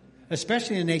teach,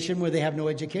 especially in a nation where they have no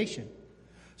education.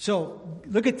 So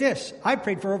look at this. I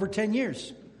prayed for over 10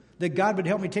 years that God would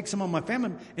help me take some of my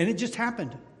family, and it just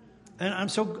happened. And I'm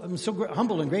so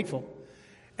humble and grateful.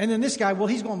 And then this guy, well,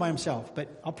 he's going by himself, but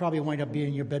I'll probably wind up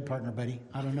being your bed partner, buddy.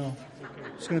 I don't know.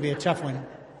 It's going to be a tough one.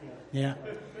 Yeah.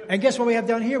 And guess what we have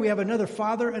down here? We have another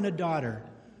father and a daughter,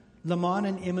 Lamont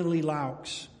and Emily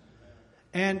Laux.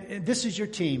 And this is your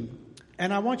team.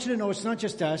 And I want you to know it's not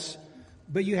just us,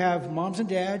 but you have moms and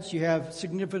dads, you have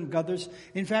significant others.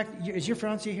 In fact, is your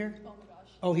fiancé here? Oh, my gosh.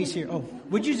 Oh, he's here. Oh,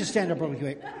 would you just stand up really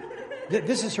quick?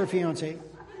 This is her fiancé.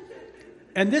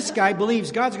 And this guy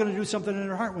believes God's going to do something in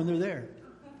her heart when they're there.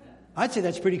 I'd say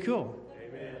that's pretty cool.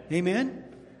 Amen. Amen?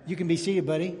 You can be seated,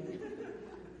 buddy.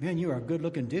 Man, you are a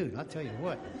good-looking dude. I'll tell you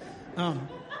what.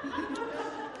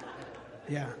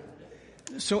 Yeah.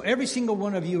 So every single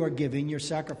one of you are giving, you're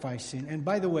sacrificing. And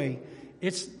by the way,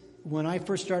 it's when I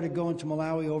first started going to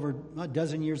Malawi over a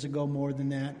dozen years ago, more than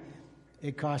that,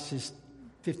 it cost us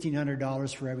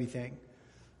 $1,500 for everything.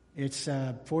 It's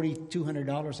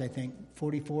 $4,200, I think,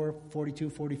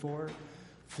 44,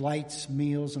 flights,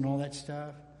 meals, and all that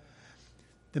stuff.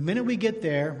 The minute we get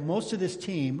there, most of this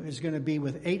team is going to be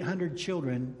with 800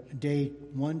 children, day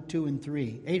 1, 2, and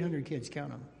 3. 800 kids, count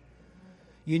them.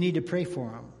 You need to pray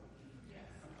for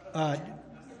them.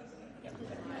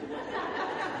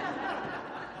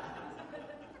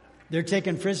 They're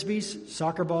taking frisbees,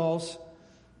 soccer balls,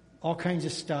 all kinds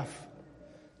of stuff,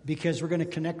 because we're going to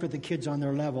connect with the kids on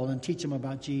their level and teach them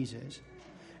about Jesus.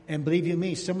 And believe you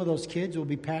me, some of those kids will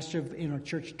be pastored in our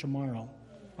church tomorrow.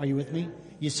 Are you with me?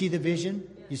 You see the vision?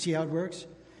 You see how it works?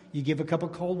 You give a cup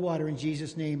of cold water in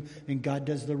Jesus' name, and God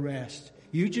does the rest.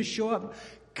 You just show up.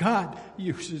 God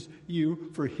uses you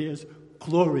for His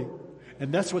glory.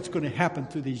 And that's what's going to happen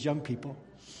through these young people.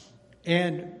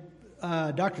 And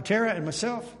Dr. Tara and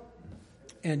myself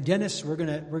and Dennis, we're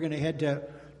going to head to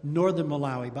northern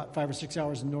Malawi, about 5 or 6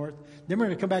 hours north. Then we're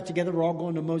going to come back together. We're all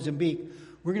going to Mozambique.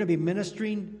 We're going to be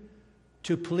ministering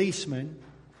to policemen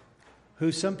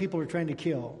who some people are trying to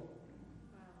kill.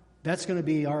 That's going to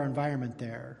be our environment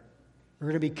there. We're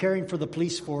going to be caring for the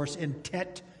police force in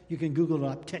Tete. You can Google it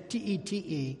up. Tete,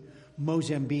 T-E-T-E,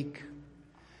 Mozambique.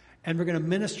 And we're going to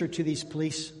minister to these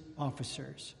police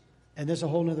officers. And there's a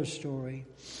whole other story.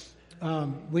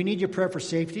 We need your prayer for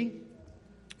safety.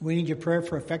 We need your prayer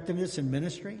for effectiveness in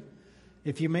ministry.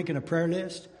 If you're making a prayer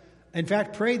list. In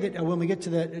fact, pray that when we get to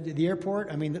the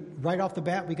airport, right off the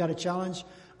bat, we got a challenge.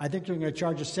 I think they're going to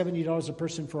charge us $70 a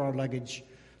person for our luggage.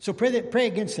 So pray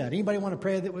against that. Anybody want to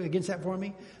pray against that for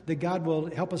me? That God will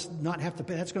help us not have to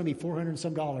pay. That's going to be $400 and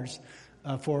some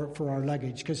for our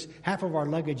luggage, because half of our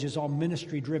luggage is all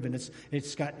ministry driven.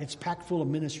 It's packed full of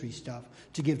ministry stuff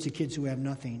to give to kids who have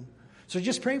nothing. So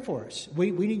just pray for us. We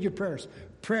need your prayers.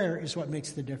 Prayer is what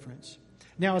makes the difference.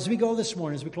 Now, as we go this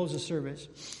morning, as we close the service,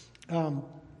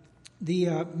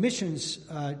 the missions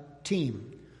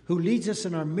team who leads us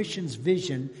in our missions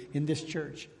vision in this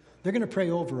church, they're going to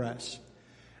pray over us.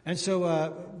 And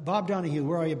so, Bob Donahue,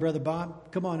 where are you, Brother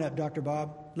Bob? Come on up, Dr.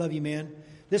 Bob. Love you, man.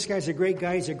 This guy's a great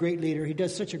guy. He's a great leader. He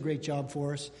does such a great job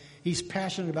for us. He's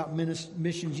passionate about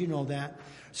missions. You know that.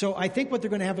 So I think what they're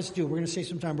going to have us do, we're going to say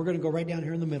sometime, we're going to go right down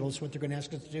here in the middle is what they're going to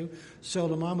ask us to do. So,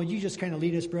 Lamont, would you just kind of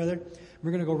lead us, brother?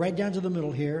 We're going to go right down to the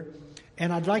middle here.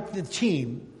 And I'd like the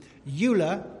team,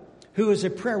 Eula, who is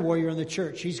a prayer warrior in the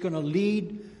church. He's going to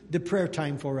lead the prayer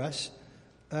time for us.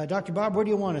 Dr. Bob, where do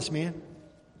you want us, man?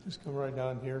 Just come right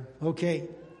down here. Okay.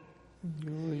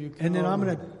 And then I'm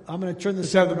gonna turn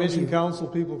this. Let's have the mission council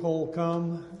people all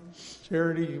come.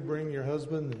 Charity, you bring your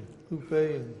husband and Lupe,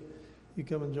 and you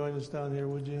come and join us down here,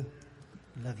 would you?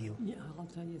 Love you. Yeah, I'll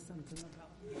tell you something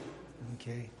about.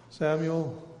 Okay.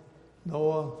 Samuel,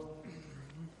 Noah,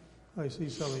 I see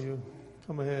some of you.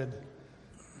 Come ahead.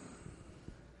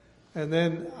 And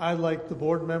then I'd like the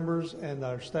board members and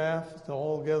our staff to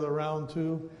all gather around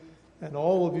too. And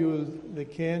all of you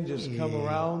that can just come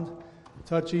around,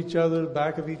 touch each other,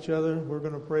 back of each other. We're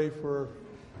going to pray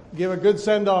give a good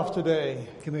send-off today.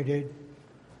 Come here, dude.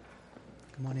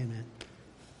 Come on in, man.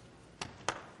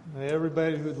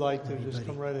 Everybody who'd like to, Everybody. just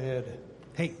come right ahead.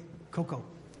 Hey, Coco,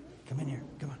 come in here.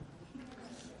 Come on.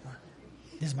 Come on.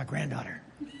 This is my granddaughter.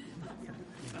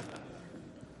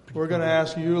 We're going to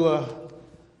ask Eula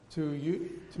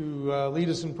to lead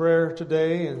us in prayer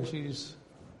today, and she's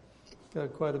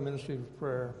got quite a ministry of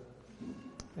prayer,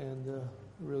 and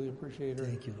really appreciate her.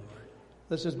 Thank you, Lord.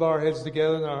 Let's just bow our heads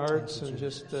together in our hearts Thank and you,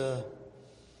 just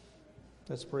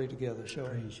let's pray together, shall we?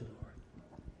 Praise you, Lord.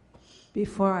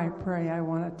 Before I pray, I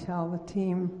want to tell the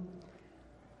team,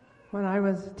 when I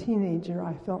was a teenager,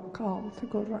 I felt called to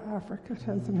go to Africa as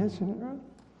a missionary.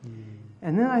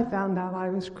 And then I found out I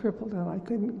was crippled and I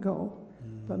couldn't go.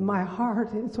 But my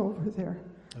heart is over there.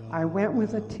 I went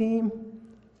with a team.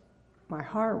 My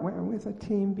heart went with a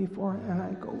team before, and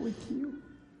I go with you.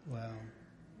 Wow.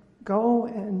 Go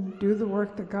and do the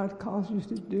work that God calls you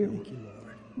to do. Thank you,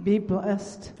 Lord. Be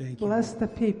blessed. Thank you, Bless Lord. the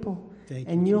people. Thank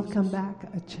you, And you'll Jesus. come back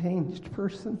a changed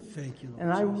person. Thank you, Lord.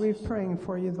 And I will be Jesus. praying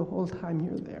for you the whole time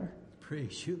you're there.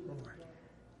 Praise you, Lord.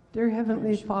 Dear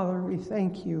Heavenly Father, we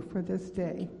thank you for this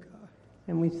day.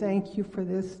 And we thank you for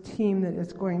this team that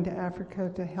is going to Africa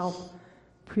to help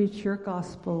preach your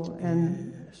gospel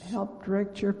and help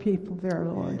direct your people there,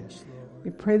 Lord. Yes, Lord.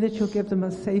 We pray that you'll give them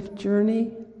a safe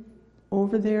journey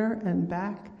over there and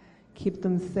back. Keep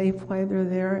them safe while they're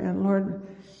there. And Lord,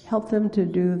 help them to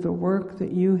do the work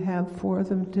that you have for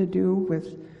them to do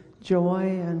with joy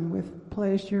and with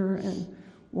pleasure and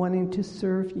wanting to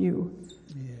serve you.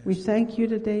 Yes. We thank you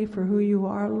today for who you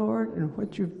are, Lord, and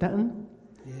what you've done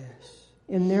Yes.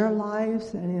 in their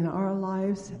lives and in our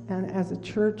lives. And as a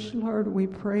church, Lord, we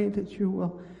pray that you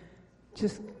will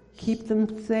just keep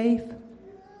them safe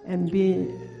and be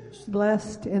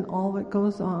blessed in all that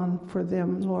goes on for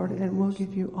them, Lord, and we'll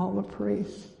give you all the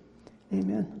praise.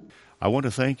 Amen. I want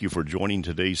to thank you for joining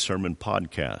today's sermon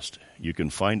podcast. You can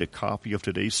find a copy of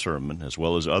today's sermon, as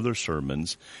well as other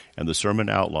sermons, and the sermon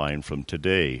outline from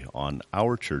today on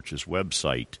our church's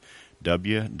website,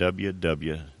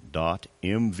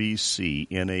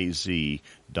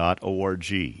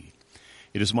 www.mvcnaz.org.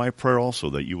 It is my prayer also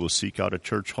that you will seek out a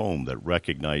church home that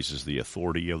recognizes the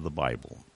authority of the Bible.